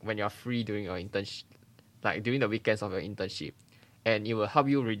like when you're free during your internship, like during the weekends of your internship. And it will help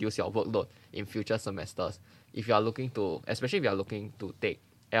you reduce your workload in future semesters. Especially if you are looking to take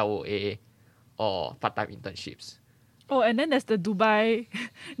LOA or part-time internships. Oh, and then there's the Dubai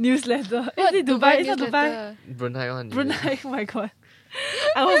newsletter. Is it Dubai? Is it Dubai? Brunei one. Brunei, oh my god.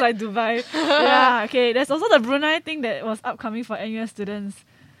 I was like, Dubai. Yeah, okay. There's also the Brunei thing that was upcoming for NUS students.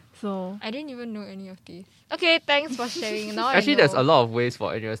 So I didn't even know any of these. Okay, thanks for sharing. Now Actually, I know. there's a lot of ways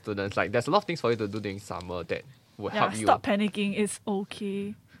for NUS students. Like, there's a lot of things for you to do during summer that will help you. Stop panicking. It's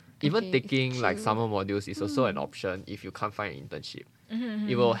okay. Even Okay, taking like true. summer modules is also an option if you can't find an internship.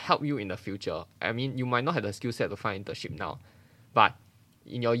 It will help you in the future. I mean, you might not have the skill set to find internship now, but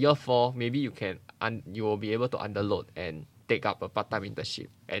in your year 4, maybe you will be able to underload and take up a part-time internship,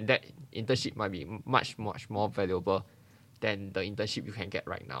 and that internship might be much more valuable than the internship you can get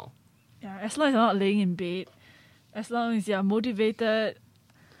right now. Yeah, as long as you're not laying in bed, as long as you're motivated,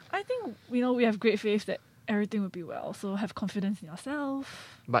 I think we have great faith that everything will be well. So have confidence in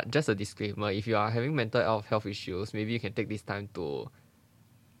yourself. But just a disclaimer, if you are having mental health issues, maybe you can take this time to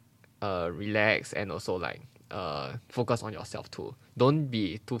relax and also like focus on yourself too. Don't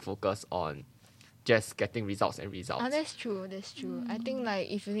be too focused on just getting results and results. Oh, that's true. I think like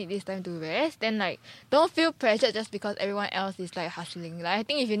if you need this time to rest, then like don't feel pressured just because everyone else is like hustling. Like I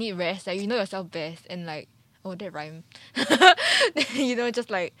think if you need rest, like you know yourself best, and like that rhyme.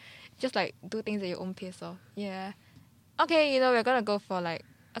 just like do things at your own pace. So yeah. Okay, we're gonna go for like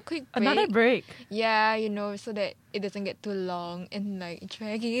a quick break. Another break. Yeah, so that it doesn't get too long and like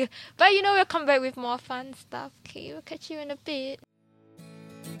draggy. But we'll come back with more fun stuff. Okay, we'll catch you in a bit.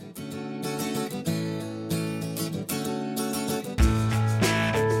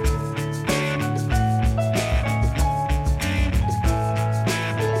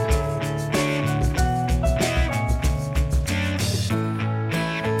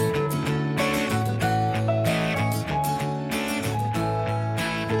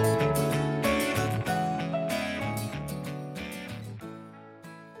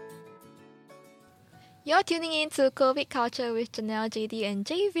 You're tuning in to COVID Culture with Janelle, JD, and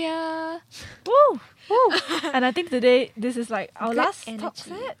Javier. Woo! And I think today this is like our Good last energy. top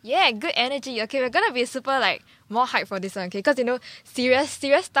set. Yeah, good energy. Okay, we're gonna be super like more hype for this one, okay? Because serious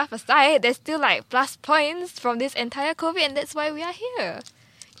stuff aside, there's still like plus points from this entire COVID, and that's why we are here.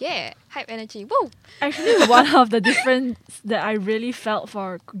 Yeah, hype energy. Woo! Actually, one of the difference that I really felt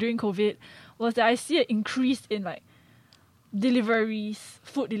for during COVID was that I see an increase in like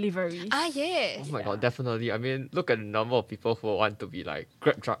food deliveries. Ah, yes. Oh my god, definitely. I mean, look at the number of people who want to be like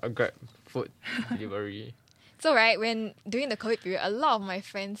grab food delivery. So right, when during the COVID period, a lot of my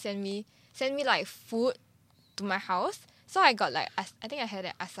friends send me like food to my house. So I got like I think I had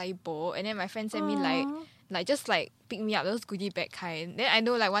an acai bowl, and then my friend sent me like just like pick me up those goodie bag kind. Then I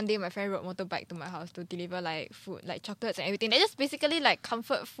know like one day my friend rode motorbike to my house to deliver like food, like chocolates and everything. They're just basically like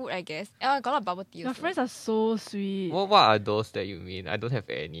comfort food, I guess. And I got a lot of bubble tea. Your also. friends are so sweet. What are those that you mean? I don't have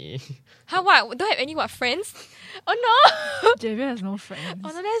any. How what? Don't have any friends? Oh no! Javier has no friends. Oh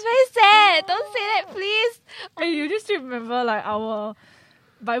no, that's very sad. Don't say that, please. Hey, you just remember like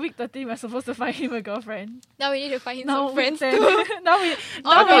by week 13 we're supposed to find him a girlfriend. Now we need to find him Now some friends week too. 10. now we I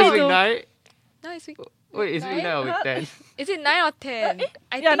thought need it's week to- 9. Now it's week. Wait, is it week 9 or week 10? Is it 9 or 10?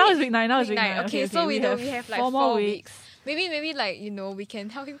 I Yeah, think now it's week 9. Now it's week 9. Okay, so we have like 4 more weeks. Maybe like we can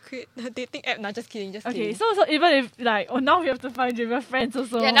help him create the dating app. No, just kidding. Okay, kidding. so even if like now we have to find Javier friends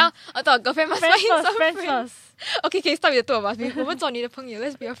also. Yeah, now I thought girlfriend must friends find first, some friends friends. first. Okay, stop with the two of us. 我们做你的朋友.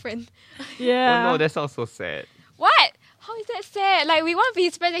 Let's be your friend. Yeah. Oh no, that sounds so sad. What? How is that sad? Like we want to be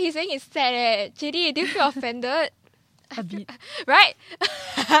his friend and he's saying it's sad. JD, do you feel offended? A bit. Right?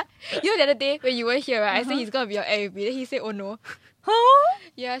 The other day when you were here, right? I said he's gonna be your Airbnb. Then he said, oh no. Huh?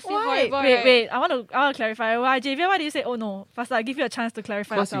 Yeah, say Why? horrible. Wait, right? wait. I want to clarify. Why, Javier? Why did you say oh no? First, I give you a chance to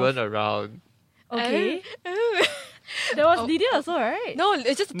clarify Because you yourself. weren't around. Okay. There was Lydia also, right? No,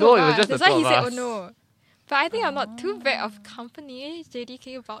 it's just the No, two it was of us. just the That's why two he of said, oh us. no. But I think I'm not too bad of company. JD,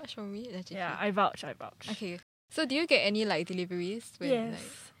 can you vouch for me? That's Yeah, JD. I vouch. Okay. So do you get any like deliveries? When, Yes. Like,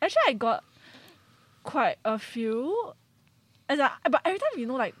 Actually, I got quite a few. But every time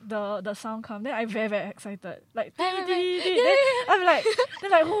like the sound come, then I'm very very excited. Like then I'm like,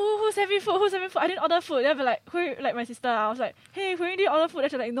 who's having food? Who's having food? I didn't order food. Then I'm like, who? Like my sister. I was like, hey, who did order food?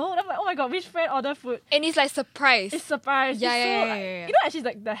 And she's like, no. And I'm like, oh my god, which friend ordered food? and it's like surprise. It's surprise. Yeah, It's yeah, so, yeah, like, yeah. You know, actually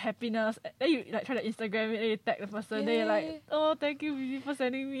like the happiness. Then you like try to Instagram it, then you tag the person. Then you're Yeah. like, oh, thank you Vivi, for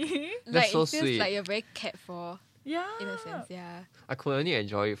sending me. That's like so it feels sweet. like you're very cared for Yeah. in a sense. Yeah. I could only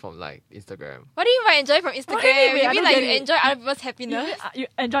enjoy it from like Instagram. What do you mean by enjoy from Instagram? What do you mean? You I mean don't like get you it. enjoy other people's happiness? You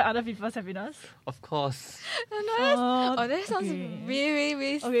enjoy other people's happiness. Of course. Oh, that sounds okay. really, really,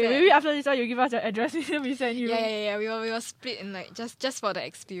 really sad. Okay, maybe after this one you give us your address and we send you. Yeah. We will split in like just for the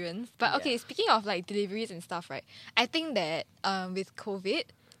experience. But okay, speaking of like deliveries and stuff, right? I think that with COVID,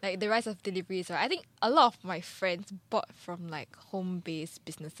 like the rise of deliveries, right? I think a lot of my friends bought from like home-based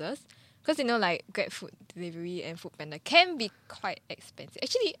businesses. Because like Grab food delivery and Foodpanda can be quite expensive.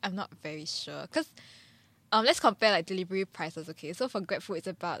 Actually, I'm not very sure. Because let's compare like delivery prices, okay? So for Grab food, it's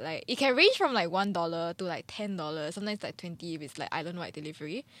about like, it can range from like $1 to like $10. Sometimes like 20 if it's like island-wide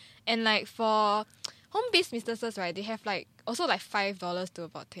delivery. And like for home-based businesses, right, they have like also like $5 to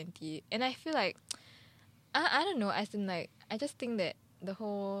about 20. And I feel like, I don't know, as in like, I just think that the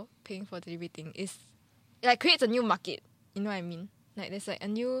whole paying for delivery thing is like creates a new market. You know what I mean? Like there's like a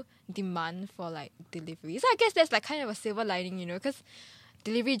new demand for like delivery. So I guess that's like kind of a silver lining, you know, because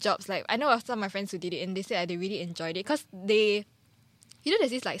delivery jobs, like I know of some of my friends who did it and they said like, they really enjoyed it because they, you know,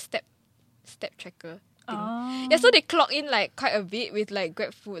 there's this like step tracker thing. Yeah, so they clock in like quite a bit with like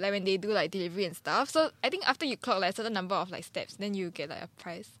GrabFood, like when they do like delivery and stuff. So I think after you clock like a certain number of like steps, then you get like a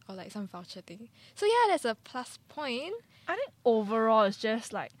prize or like some voucher thing. So yeah, that's a plus point. I think overall it's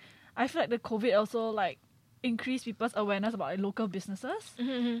just like I feel like the COVID also like increase people's awareness about like, local businesses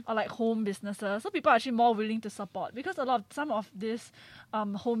or like home businesses. So people are actually more willing to support because some of these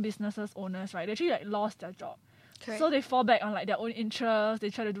home businesses owners, right, they actually like lost their job. Correct. So they fall back on like their own interests. They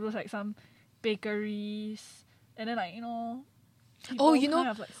try to do like some bakeries and then like, you know, Oh, you people know, kind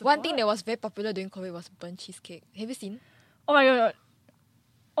of, like, one thing support. that was very popular during COVID was burnt cheesecake. Have you seen? Oh my god,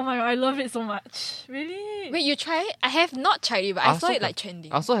 I love it so much. Really? Wait, you try it? I have not tried it, but I saw also it like have-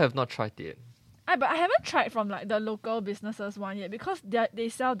 trending. I also have not tried it. But I haven't tried from like the local businesses one yet because they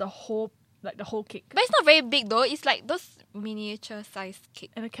sell the whole cake. But it's not very big though. It's like those miniature sized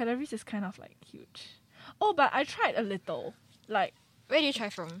cake. And the calories is kind of like huge. Oh, but I tried a little. Like, Where do you try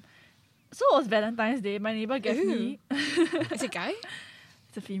from? so it was Valentine's Day. My neighbor gave me. Is it a guy?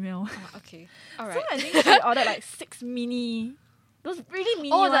 It's a female. Oh, okay. So Alright. I think she ordered like 6 mini. Those really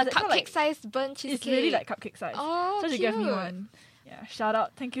mini Oh, ones. the It's not cupcake like, sized burnt cheesecake. it's really like cupcake size. Oh, so she cute. gave me one. Yeah, shout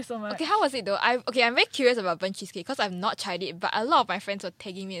out. Thank you so much. Okay, how was it though? I'm very curious about burnt cheesecake because I've not tried it, but a lot of my friends were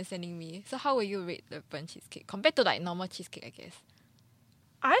tagging me and sending me. So how will you rate the burnt cheesecake compared to like normal cheesecake? I guess.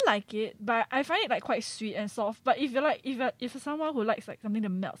 I like it, but I find it like quite sweet and soft. But if you're someone who likes like something that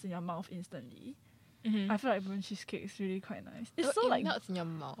melts in your mouth instantly, I feel like burnt cheesecake is really quite nice. It's so it like melts in your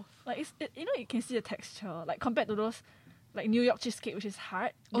mouth. like you know, you can see the texture like compared to those like New York cheesecake, which is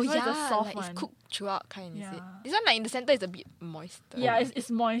hard. Oh This one yeah, is a soft like one. it's cooked throughout kind. Is it? Yeah. This one like in the center is a bit moist. Yeah,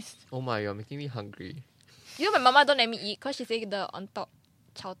 it's moist. Oh my, you're making me hungry. You know, my mama don't let me eat because she say the on top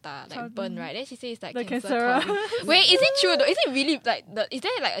chowta like Chowta. burn, right? Then she say it's like The cancer cancer. causing. Wait, is it true though? Is it really like is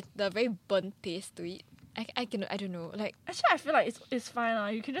there like the very burnt taste to it? I don't know. Like Actually, I feel like it's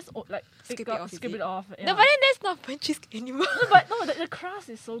fine. You can just like Skip it off, is skip it? it off. Yeah. no, but then that's not burnt cheesecake anymore. But no, the crust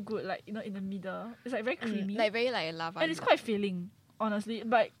is so good. Like, you know, in the middle, it's like very creamy, like very like lava. and it's quite filling, honestly.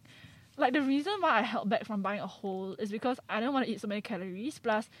 But like the reason why I held back from buying a whole is because I don't want to eat so many calories.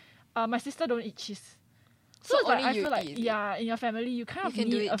 Plus, my sister don't eat cheese, so it's like only I you feel like eat it? yeah, in your family you kind of You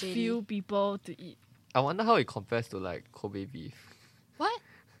can do need it, a JD. few people to eat. I wonder how it compares to like Kobe beef. What?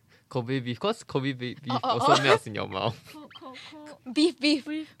 Kobe beef, because Kobe beef Oh, also melts in your mouth. Beef.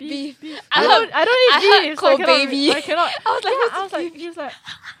 Beef. I I don't eat heard beef. So I Kobe cannot. beef. I cannot. I was like, Yeah, what's I was like, he was like,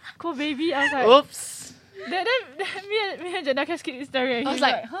 cool baby. I was like, Oops. then me and Jenna kept staring at him. I was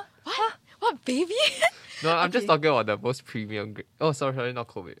like, huh? What baby? No, I'm just Okay. talking about the most premium. Oh, sorry, not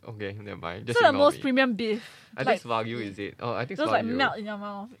Kobe. Okay, never mind. Just So the ignore most me. premium beef. I think it's Wagyu, is it? Oh, I think it's Those like Wagyu. melt in your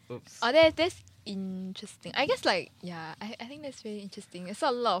mouth. Oops. Oh, that's interesting. I guess like yeah, I think that's very interesting. I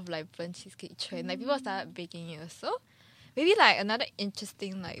saw a lot of like burnt cheesecake trend. Like people started baking it also. Maybe like another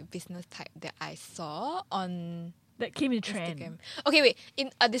interesting like business type that I saw on That came in trend. Instagram. Okay, wait.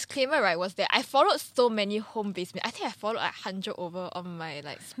 In a disclaimer, right, was that I followed so many home-based. I think I followed like 100 over on my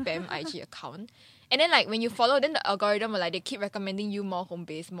like spam IG account. And then like when you follow, then the algorithm will like they keep recommending you more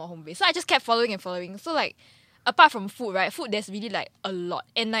home-based. So I just kept following and following. So like apart from food, right? Food there's really like a lot.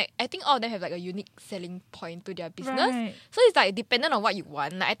 And like I think all of them have like a unique selling point to their business. Right. So it's like dependent on what you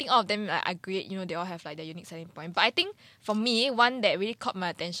want. Like I think all of them like, are great, you know, they all have like their unique selling point. But I think for me, one that really caught my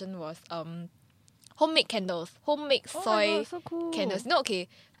attention was homemade candles. Homemade Oh my soy God, so cool. candles. No, okay.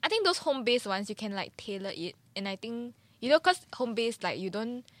 I think those home-based ones you can like tailor it, and I think you know, cause home-based like you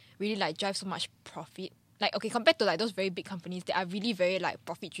don't really like drive so much profit. Like okay, compared to like those very big companies that are really very like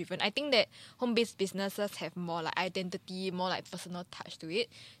profit driven, I think that home-based businesses have more like identity, more like personal touch to it.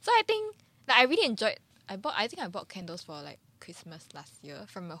 So I think like I really enjoyed. I think I bought candles for like Christmas last year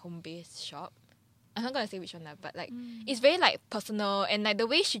from a home-based shop. I'm not gonna say which one lah, but like it's very like personal, and like the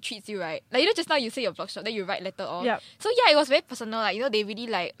way she treats you, right? Like you know, just now you say your blog shop, then you write letter all. Yep. So yeah, it was very personal. Like you know, they really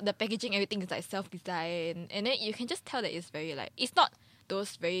like the packaging, everything is like self-design, and then you can just tell that it's very like it's not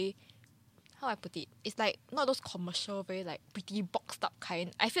those very how I put it. It's like not those commercial, very like pretty boxed up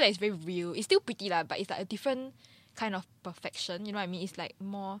kind. I feel like it's very real. It's still pretty lah, but it's like a different kind of perfection. You know what I mean? It's like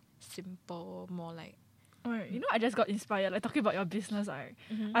more simple, more like. Alright, you know, I just got inspired. Like talking about your business, I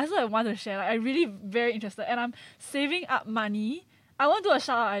Mm-hmm. also like, want to share. Like, I really very interested, and I'm saving up money. I won't do a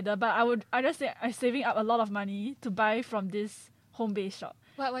shout out either, but I just say I'm saving up a lot of money to buy from this home based shop.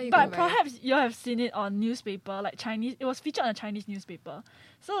 What are you But gonna buy? perhaps you have seen it on newspaper, like Chinese. It was featured on a Chinese newspaper.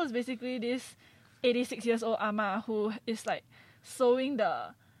 So it's basically this 86 years old ama who is like sewing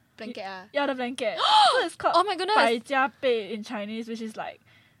the Blanket. the blanket. So it's called Oh my goodness. 百家被 in Chinese, which is like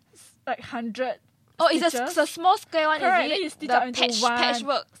 100. Oh, it's stitches. a small square one, Correct, then is you it? stitch The out into one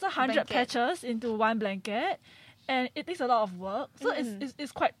patchwork. So 100 blanket. patches into one blanket, and it takes a lot of work. So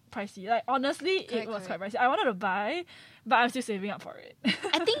it's quite pricey. Like honestly, it was quite pricey. I wanted to buy, but I'm still saving up for it.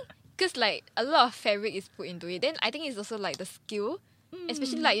 I think because like a lot of fabric is put into it. Then I think it's also like the skill,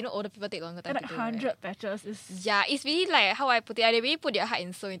 especially like older people take longer time And like to do it, 100 right? patches is Yeah, it's really like how I put it. They really put their heart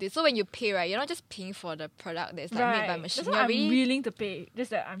and soul into it. So when you pay, right, you're not just paying for the product that's like made by machine. That's why You're I'm really willing to pay.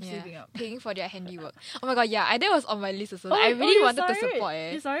 Just that I'm saving up. paying for their handiwork. Oh my god, yeah, that was on my list also. Oh, I really you wanted saw to it? support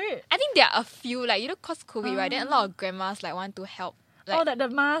it. You saw it? I think there are a few like cause COVID, right? Then a lot of grandmas like want to help. Like, That the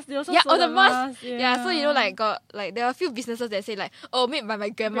mask. They also yeah, sold the mask. Yeah. Yeah, so like got like there are a few businesses that say like, oh, made by my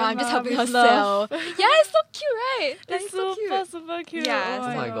grandma. I'm just Grandma helping her with sell. love. Yeah, it's so cute, right? Like, It's so super, cute. super cute. Yeah,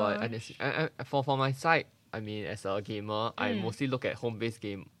 Oh my god! And for my side, I mean, as a gamer, I mostly look at home-based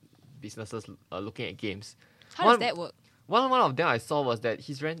game businesses looking at games. How does that work? One of them I saw was that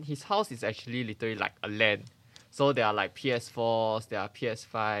his house is actually literally like a LAN. So there are like PS4s, there are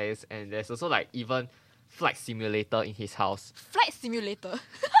PS5s, and there's also like even flight simulator in his house. Flight simulator.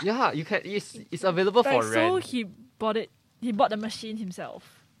 Yeah, you can. It's available for so rent. he bought it. He bought the machine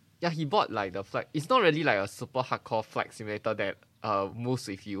himself. Yeah, he bought like the flight. It's not really like a super hardcore flight simulator that moves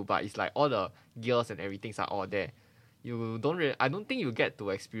with you, but it's like all the gears and everything are all there. You don't really. I don't think you get to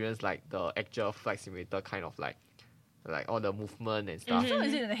experience like the actual flight simulator kind of like all the movement and stuff. So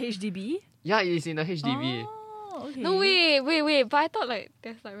is it in the HDB? Yeah, it is in the HDB. Oh, okay. No, wait. But I thought like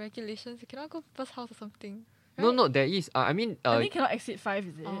there's like regulations. You cannot go first house or something. No, there is. I mean, I think cannot exceed 5,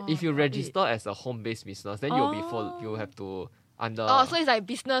 is it? if you register as a home-based business, then you'll be full. You have to under. Oh, so it's like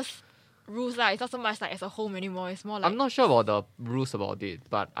business rules lah. It's not so much like as a home anymore. It's more like I'm not sure about the rules about it,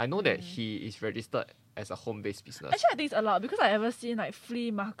 but I know that he is registered as a home-based business. Actually, I think it's a lot because I ever seen like flea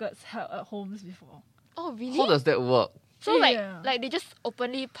markets held at homes before. oh really? How does that work? So like Yeah. like they just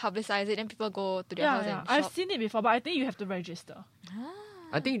openly publicize it and people go to their house and I've shop. seen it before, but I think you have to register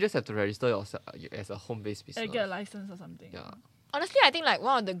I think you just have to register yourself as a home-based business. and get a license or something. Yeah. Honestly, I think like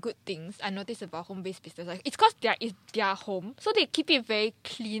one of the good things I noticed about home-based business, like it's cause it's their home, so they keep it very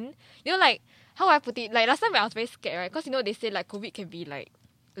clean. You know, like how I put it. Like last time when I was very scared, right? Cause they say like COVID can be like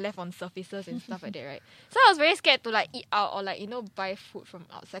left on surfaces and stuff like that, right? So I was very scared to like eat out or like buy food from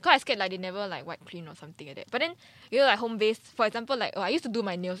outside. Cause I scared like they never like wipe clean or something like that. But then like home-based, for example, like I used to do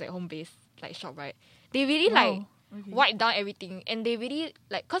my nails at home-based like shop, right? They really like wipe down everything, and they really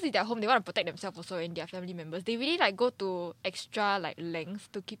like, cause it's their home, they want to protect themselves also and their family members. They really like go to extra like lengths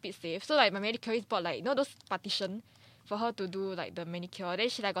to keep it safe. So like my manicurist bought like those partition for her to do like the manicure. Then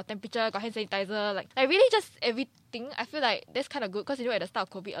she like got temperature, got hand sanitizer, like really just everything. I feel like that's kind of good because at the start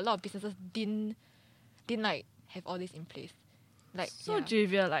of COVID, a lot of businesses didn't like have all this in place. Like So yeah.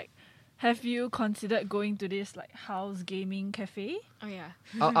 Javia, like, have you considered going to this like house gaming cafe? Oh yeah,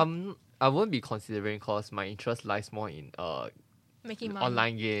 I won't be considering because my interest lies more in making money.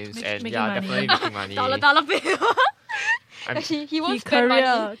 online games and making yeah, money. definitely making money. dollar bill. I'm- Like he won't He spend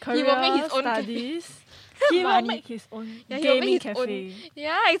money. career He will make his own studies. He will Money. make his own Yeah, he'll gaming make his own. cafe.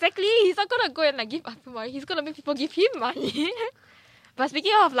 Yeah, exactly. He's not gonna go and like give other money. He's gonna make people give him money. But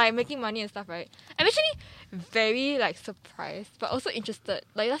speaking of like making money and stuff, right? I'm actually very like surprised, but also interested.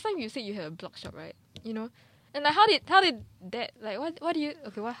 Like last time you said you had a blog shop, right? You know, and like how did that like what do you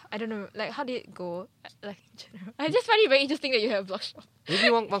what I don't know, like how did it go, like in general? I just find it very interesting that you have a blog shop. Maybe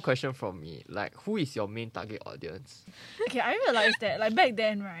one question from me. Like, who is your main target audience? Okay, I realized that like back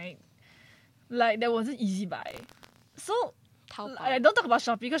then, right? Like there wasn't Easy Buy. So Taobao. I don't talk about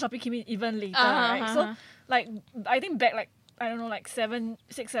Shopee because Shopee came in even later, right? So like I think back like I don't know, like 7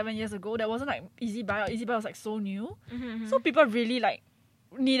 years ago, there wasn't like Easy Buy, or Easy Buy was like so new. So people really like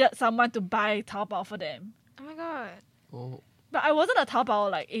needed someone to buy Taobao for them. Oh my god. Oh, But I wasn't a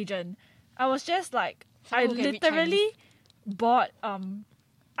Taobao like agent. I was just like I Someone who can read literally bought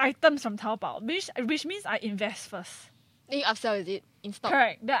items from Taobao, which means I invest first. Then you upsell, is it in stock?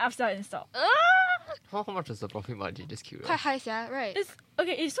 Correct. Then after in stock. how much is the profit margin? Just curious. Quite high, yeah, right? It's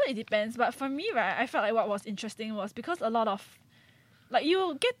okay. So it depends. But for me, right, I felt like what was interesting was because a lot of like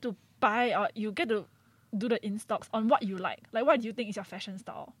you get to buy or you get to do the in stocks on what you like. Like what do you think is your fashion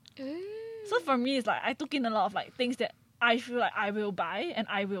style? So for me, it's like I took in a lot of like things that I feel like I will buy and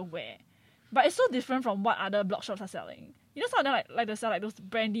I will wear. But it's so different from what other blog shops are selling. You know, some of them like to sell like those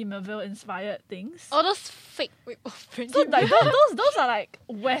Brandy Melville inspired things. All those fake Brandy So like those are like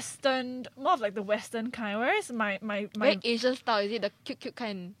Western, more of like the Western kind. Whereas my very Asian style, is it the cute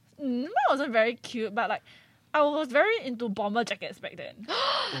kind? mine wasn't very cute, but like I was very into bomber jackets back then.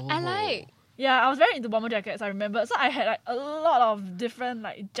 I like. Yeah, I was very into bomber jackets, I remember. So I had like a lot of different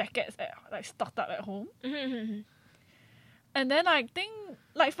like jackets like stocked up at home. And then I think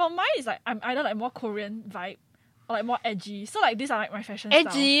like for mine it's like I'm either like more Korean vibe or like more edgy. So like these are like my fashion style.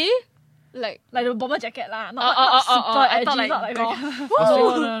 Edgy? Like the bomber jacket lah, not super I edgy, thought like not like goth.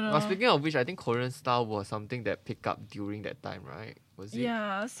 no. But speaking of which, I think Korean style was something that picked up during that time, right? Was it?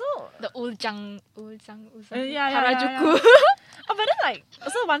 Yeah, so the Uljang. yeah. Harajuku. Oh, but then like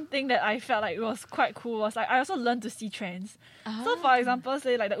also one thing that I felt like was quite cool was like I also learned to see trends. So for example,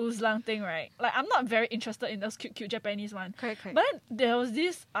 say like the Uzlang thing, right? Like I'm not very interested in those cute Japanese one. Correct. But then there was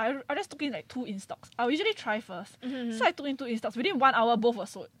this I just took in like 2 in stocks. I usually try first. So I took in 2 in stocks. Within 1 hour both were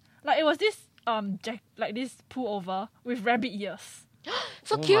sold. Like it was this like this pullover with rabbit ears.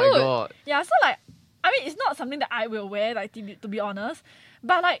 So Oh cute. my god. Yeah, so like I mean it's not something that I will wear, like to be honest.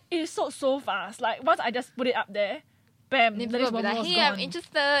 But like it sold so fast. Like once I just put it up there, bam, Then the people next will be moment like, was hey, gone. I'm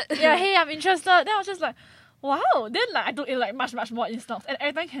interested. Yeah, hey, I'm interested. Then I was just like, wow. Then like I took in like much more in stocks, and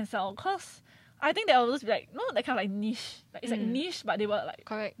every time can sell. Cause I think there will just be like that kind of like niche. Like it's like niche, but they will like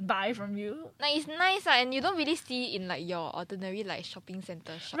Correct. buy from you. Like it's nice and you don't really see in like your ordinary like shopping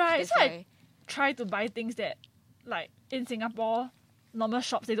center shops. Right, That's so why. Try to buy things that like in Singapore, normal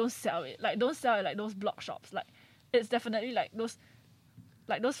shops they don't sell it. Like don't sell it like those blog shops. Like it's definitely like those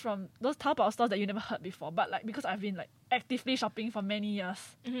from those Taobao stores that you never heard before. But like because I've been like actively shopping for many years,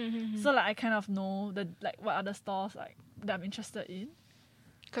 so like I kind of know the like what other stores like that I'm interested in.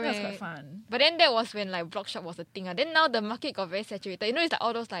 So that's quite fun. But then that was when like blog shop was a thing. Then now the market got very saturated. You know, it's like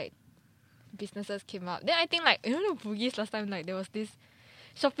all those like businesses came up. Then I think like you know Bugis last time like there was this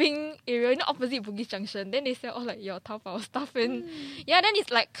shopping area, you know, opposite Bugis Junction. Then they sell all like your Taobao stuff and yeah, then it's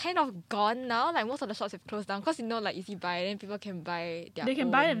like kind of gone now. Like most of the shops have closed down because you know like Easy Buy, then people can buy their They can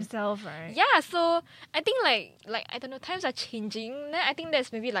own. buy themselves, right? Yeah, so I think like I don't know, times are changing. Then I think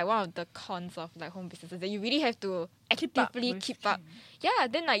that's maybe like one of the cons of like home businesses that you really have to actively keep up. Yeah,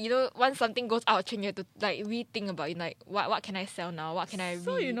 then like you know once something goes out of trend, you have to like rethink about it. Like what can I sell now? What can I?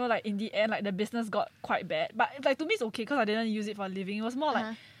 So you know, like in the end, like the business got quite bad. But like to me, it's okay because I didn't use it for a living. It was more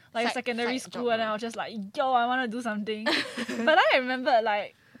like secondary side school, job, and I was just like, yo, I want to do something. But I remember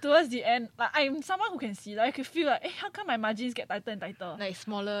like towards the end, like I'm someone who can see, like I could feel like, how come my margins get tighter and tighter? like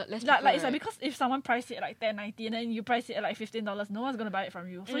smaller, less. Like people, it's like because if someone price it at like $10.90 and then you price it at like $15, no one's gonna buy it from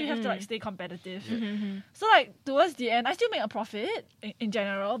you. So you have to like stay competitive. So like towards the end, I still make a profit in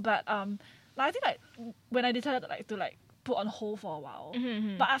general, but like I think like when I decided to put on hold for a while,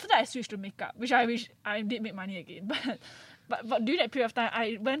 but after that I switched to makeup, which I wish I did make money again. But during that period of time,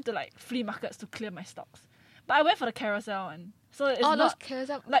 I went to like flea markets to clear my stocks. But I went for the carousel one, so it's those not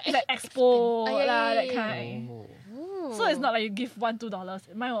carousel like expo yeah, that kind. Oh. So it's not like you give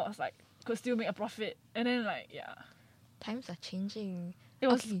 $1-2. Mine was like could still make a profit, and then like Times are changing. it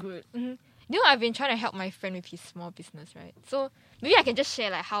was Okay. good. You know, I've been trying to help my friend with his small business, right? So maybe I can just share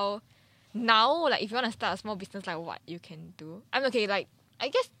like how now, like if you want to start a small business, like what you can do. I'm okay, like I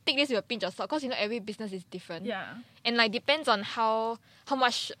guess take this with a pinch of salt because you know every business is different. Yeah. And like depends on how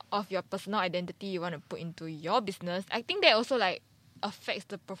much of your personal identity you want to put into your business. I think that also like affects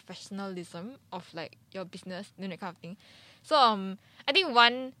the professionalism of like your business, you know, that kind of thing. So I think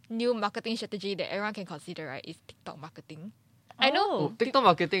one new marketing strategy that everyone can consider, right, is TikTok marketing. I know. Oh, TikTok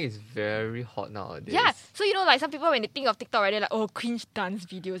marketing is very hot nowadays. Yeah. So you know, like some people when they think of TikTok, right, they're like, oh, cringe dance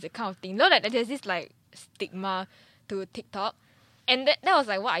videos, that kind of thing. You know, like there's this like stigma to TikTok. And that was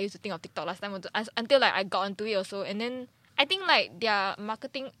like what I used to think of TikTok last time until like I got onto it also. And then I think like their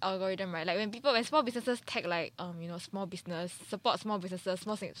marketing algorithm, right? Like when small businesses tag like you know, small business, support small businesses,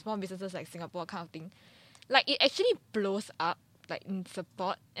 small businesses like Singapore kind of thing, like it actually blows up like in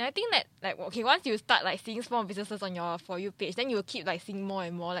support. And I think that like okay, once you start like seeing small businesses on your For You page, then you will keep like seeing more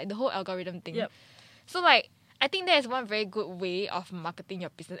and more, like the whole algorithm thing. Yep. So like I think that is one very good way of marketing your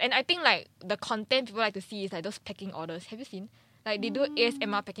business. And I think like the content people like to see is like those packing orders. Have you seen? Like they do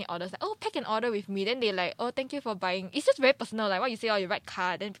ASMR packing orders, like, oh, pack an order with me. Then they like, oh, thank you for buying. It's just very personal. Like what you say, oh, you write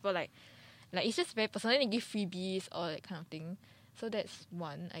card. Then people like it's just very personal. Then they give freebies or that kind of thing. So that's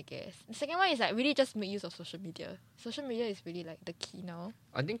one, I guess. The second one is like really just make use of social media. Social media is really like the key now.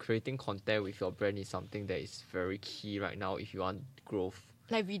 I think creating content with your brand is something that is very key right now if you want growth.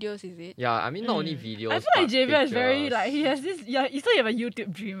 Like videos, is it? Yeah, I mean not only videos. I feel like but Javier is very pictures. like he has this. Yeah, you still have a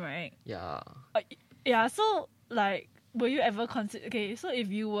YouTube dream, right? Yeah. Yeah. So like, will you ever consider? Okay, so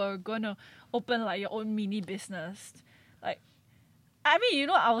if you were gonna open like your own mini business, like, I mean, you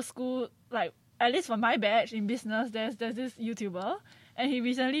know, our school, like at least for my batch in business, there's this YouTuber, and he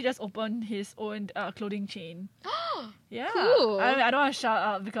recently just opened his own clothing chain. Yeah, Cool. I mean, I don't want to shout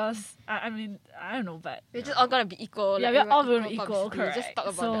out because I mean I don't know, but We're just all gonna be equal. Yeah, like, we're all gonna be publicity. equal, We just correct. talk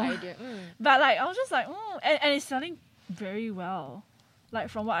about So- the idea. but like I was just like, and it's selling very well, like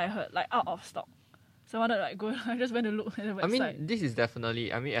from what I heard, like out of stock. So I wanted to like go. I just went to look at the website. I mean, this is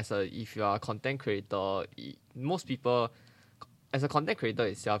definitely. I mean, if you are a content creator, most people, as a content creator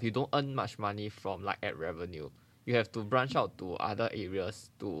itself, you don't earn much money from like ad revenue. You have to branch out to other areas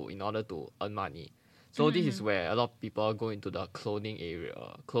in order to earn money. So this is where a lot of people go into the clothing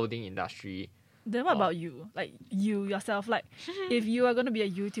industry. Then what about you? Like you yourself, like if you are gonna be a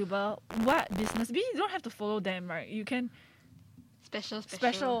YouTuber, what business? Maybe you don't have to follow them, right? You can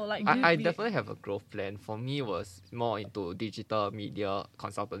special like I definitely have a growth plan. For me, was more into digital media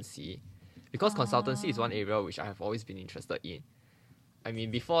consultancy, because consultancy is one area which I have always been interested in. I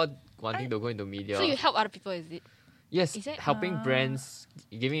mean, before wanting to go into media, So you help other people, is it? yes, Is it? helping brands,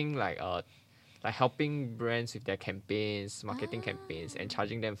 giving like helping brands with their campaigns, marketing campaigns, and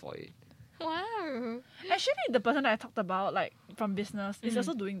charging them for it. Wow. Actually, the person that I talked about, like from business, is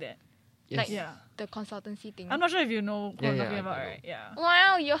also doing that. Yes. Like Yeah, the consultancy thing. I'm not sure if you know who I'm Yeah, talking I about, know. right? Yeah,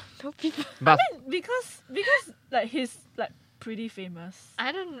 Wow, you're no people. But because like he's like pretty famous.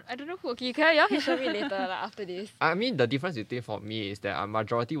 I don't know who. Okay, y'all can show me later like, after this. I mean, the difference between for me is that I'm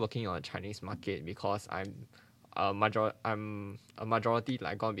majority working on the Chinese market, because I'm a majority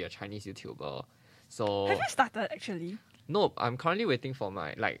like gonna be a Chinese YouTuber. So Have you started actually? no, I'm currently waiting for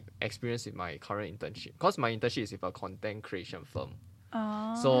my like experience with my current internship, because my internship is with a content creation firm.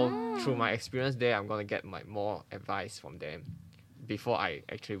 So through my experience there, I'm gonna get my more advice from them before I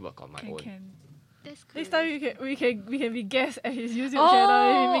actually work on my own. That's cool. Next time we can be guests at his YouTube Oh,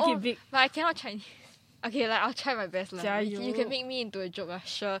 channel. Maybe make it big. But I cannot Chinese. Okay, like I'll try my best. Like, you Jiayu. can make me into a joke,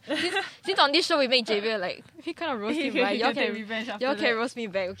 sure. Since on this show we make Javier like we kind of roast him, right? Y'all take can revenge after y'all that. can roast me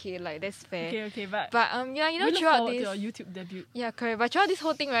back. Okay, like that's fair. Okay, but But yeah, you know, we look throughout forward this, to your YouTube debut. yeah, correct. But throughout this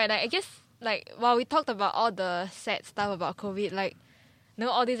whole thing, right? Like I guess like while we talked about all the sad stuff about COVID, like you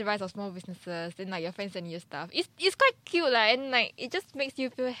know all these rise of small businesses, then like your friends sending you stuff. It's quite cute, like, and like it just makes you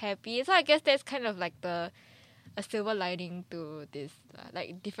feel happy. So I guess that's kind of like a silver lining to this,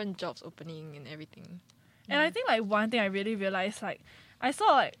 like different jobs opening and everything. And I think like one thing I really realized, like I saw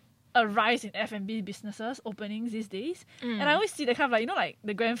like a rise in F&B businesses openings these days, and I always see the kind of like, you know, like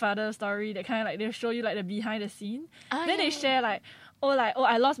the grandfather story, that kind of like they'll show you like the behind the scene. Then they share like oh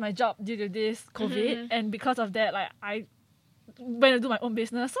I lost my job due to this COVID, and because of that like I went to do my own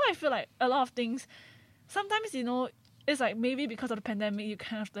business. So I feel like a lot of things sometimes, you know, it's like maybe because of the pandemic you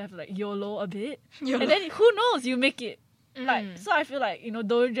kind of have to like YOLO a bit, and then who knows, you make it. Like, so I feel like, you know,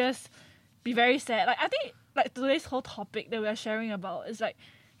 don't just be very sad. Like I think like today's whole topic that we are sharing about is like,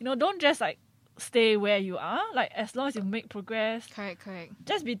 you know, don't just like stay where you are. Like as long as you make progress, Correct.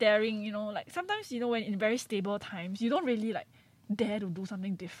 just be daring. You know, like sometimes, you know, when in very stable times you don't really like dare to do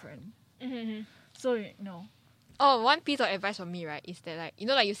something different. So you know, Oh, one piece of advice from me, right, is that like, you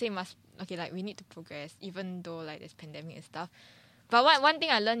know, like you say like we need to progress even though like there's pandemic and stuff. But one thing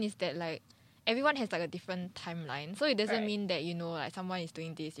I learned is that like everyone has like a different timeline. So it doesn't Right. mean that, you know, like someone is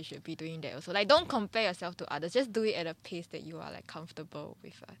doing this, you should be doing that also. Like don't compare yourself to others. Just do it at a pace that you are like comfortable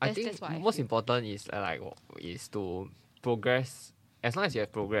with. I think That's what I most feel. important is to progress. As long as you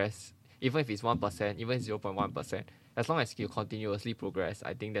have progress, even if it's 1%, even if it's 0.1%, as long as you continuously progress,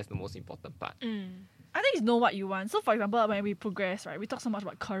 I think that's the most important part. I think it's know what you want. So for example, when we progress, right, we talk so much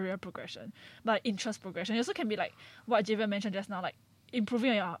about career progression, but interest progression. It also can be like what Javier mentioned just now, like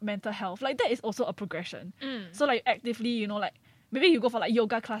improving your mental health. Like that is also a progression. So like actively, you know, like maybe you go for like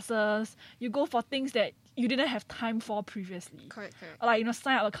yoga classes, you go for things that you didn't have time for previously. Correct. Or like, you know,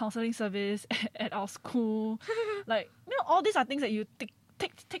 sign up a counseling service at our school. Like, you know, all these are things that you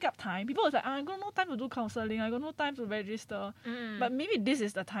take up time. People are like, I got no time to do counseling, I got no time to register. But maybe this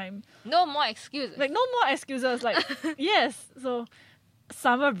is the time. No more excuses. Like, no more excuses. Like, yes. So,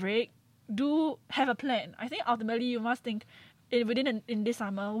 summer break, do have a plan. I think ultimately you must think in this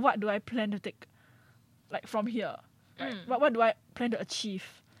summer, what do I plan to take, like, from here? Right? What do I plan to achieve?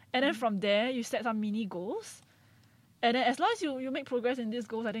 And then from there, you set some mini goals. And then as long as you make progress in these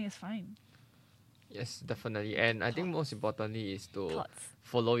goals, I think it's fine. Yes, definitely. And I think most importantly is to Thoughts.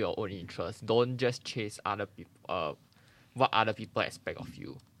 follow your own interests. Don't just chase other people, what other people expect of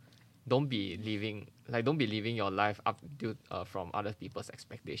you. Don't be living your life up to from other people's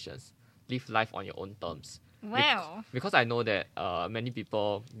expectations. Live life on your own terms. Wow. Because I know that many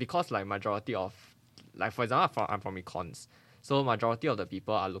people, because like majority of, like for example, I'm from econs, so majority of the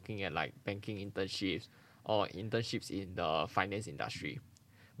people are looking at like banking internships or internships in the finance industry.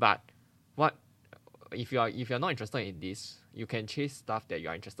 But if you're not interested in this, you can chase stuff that you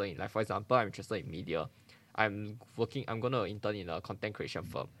are interested in. Like for example, I'm interested in media. I'm gonna intern in a content creation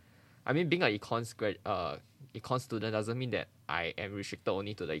firm. I mean, being an econs student doesn't mean that I am restricted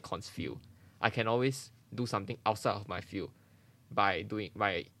only to the econs field. I can always do something outside of my field by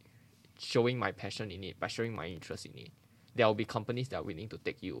showing my passion in it, by showing my interest in it. There will be companies that are willing to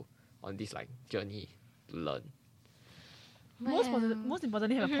take you on this like journey to learn. Most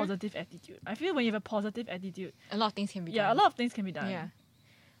importantly, have a positive attitude. I feel when you have a positive attitude, A lot of things can be done. yeah, a lot of things can be done. Yeah.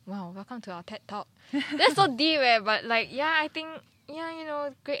 Wow, welcome to our TED Talk. That's so deep, but like, yeah, I think, yeah, you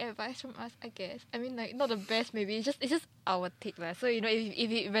know, great advice from us, I guess. I mean, like, not the best, maybe. It's just our take, lah. So, you know, if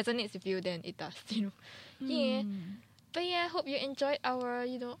it resonates with you, then it does, you know. Yeah. But yeah, I hope you enjoyed our,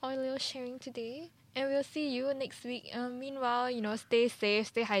 you know, our little sharing today. And we'll see you next week. Meanwhile, you know, stay safe,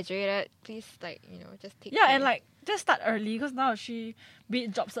 stay hydrated. Please, like, you know, just take care. And like, just start early, because now be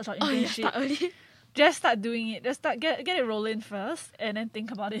it job search or internship. Start early. Just start doing it. Just get it rolling first, and then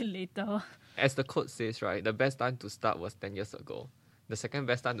think about it later. As the quote says, right, the best time to start was 10 years ago. The second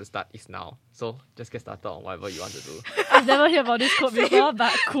best time to start is now. So just get started on whatever you want to do. I've never heard about this quote before,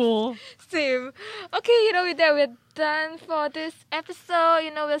 but cool. Same. Okay, you know, with that, we're done for this episode.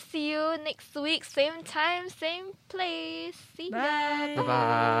 You know, we'll see you next week. Same time, same place. See ya. Bye.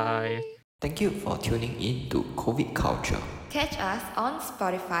 Bye-bye. Thank you for tuning in to COVID Culture. Catch us on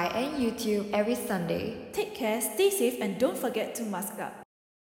Spotify and YouTube every Sunday. Take care, stay safe, and don't forget to mask up.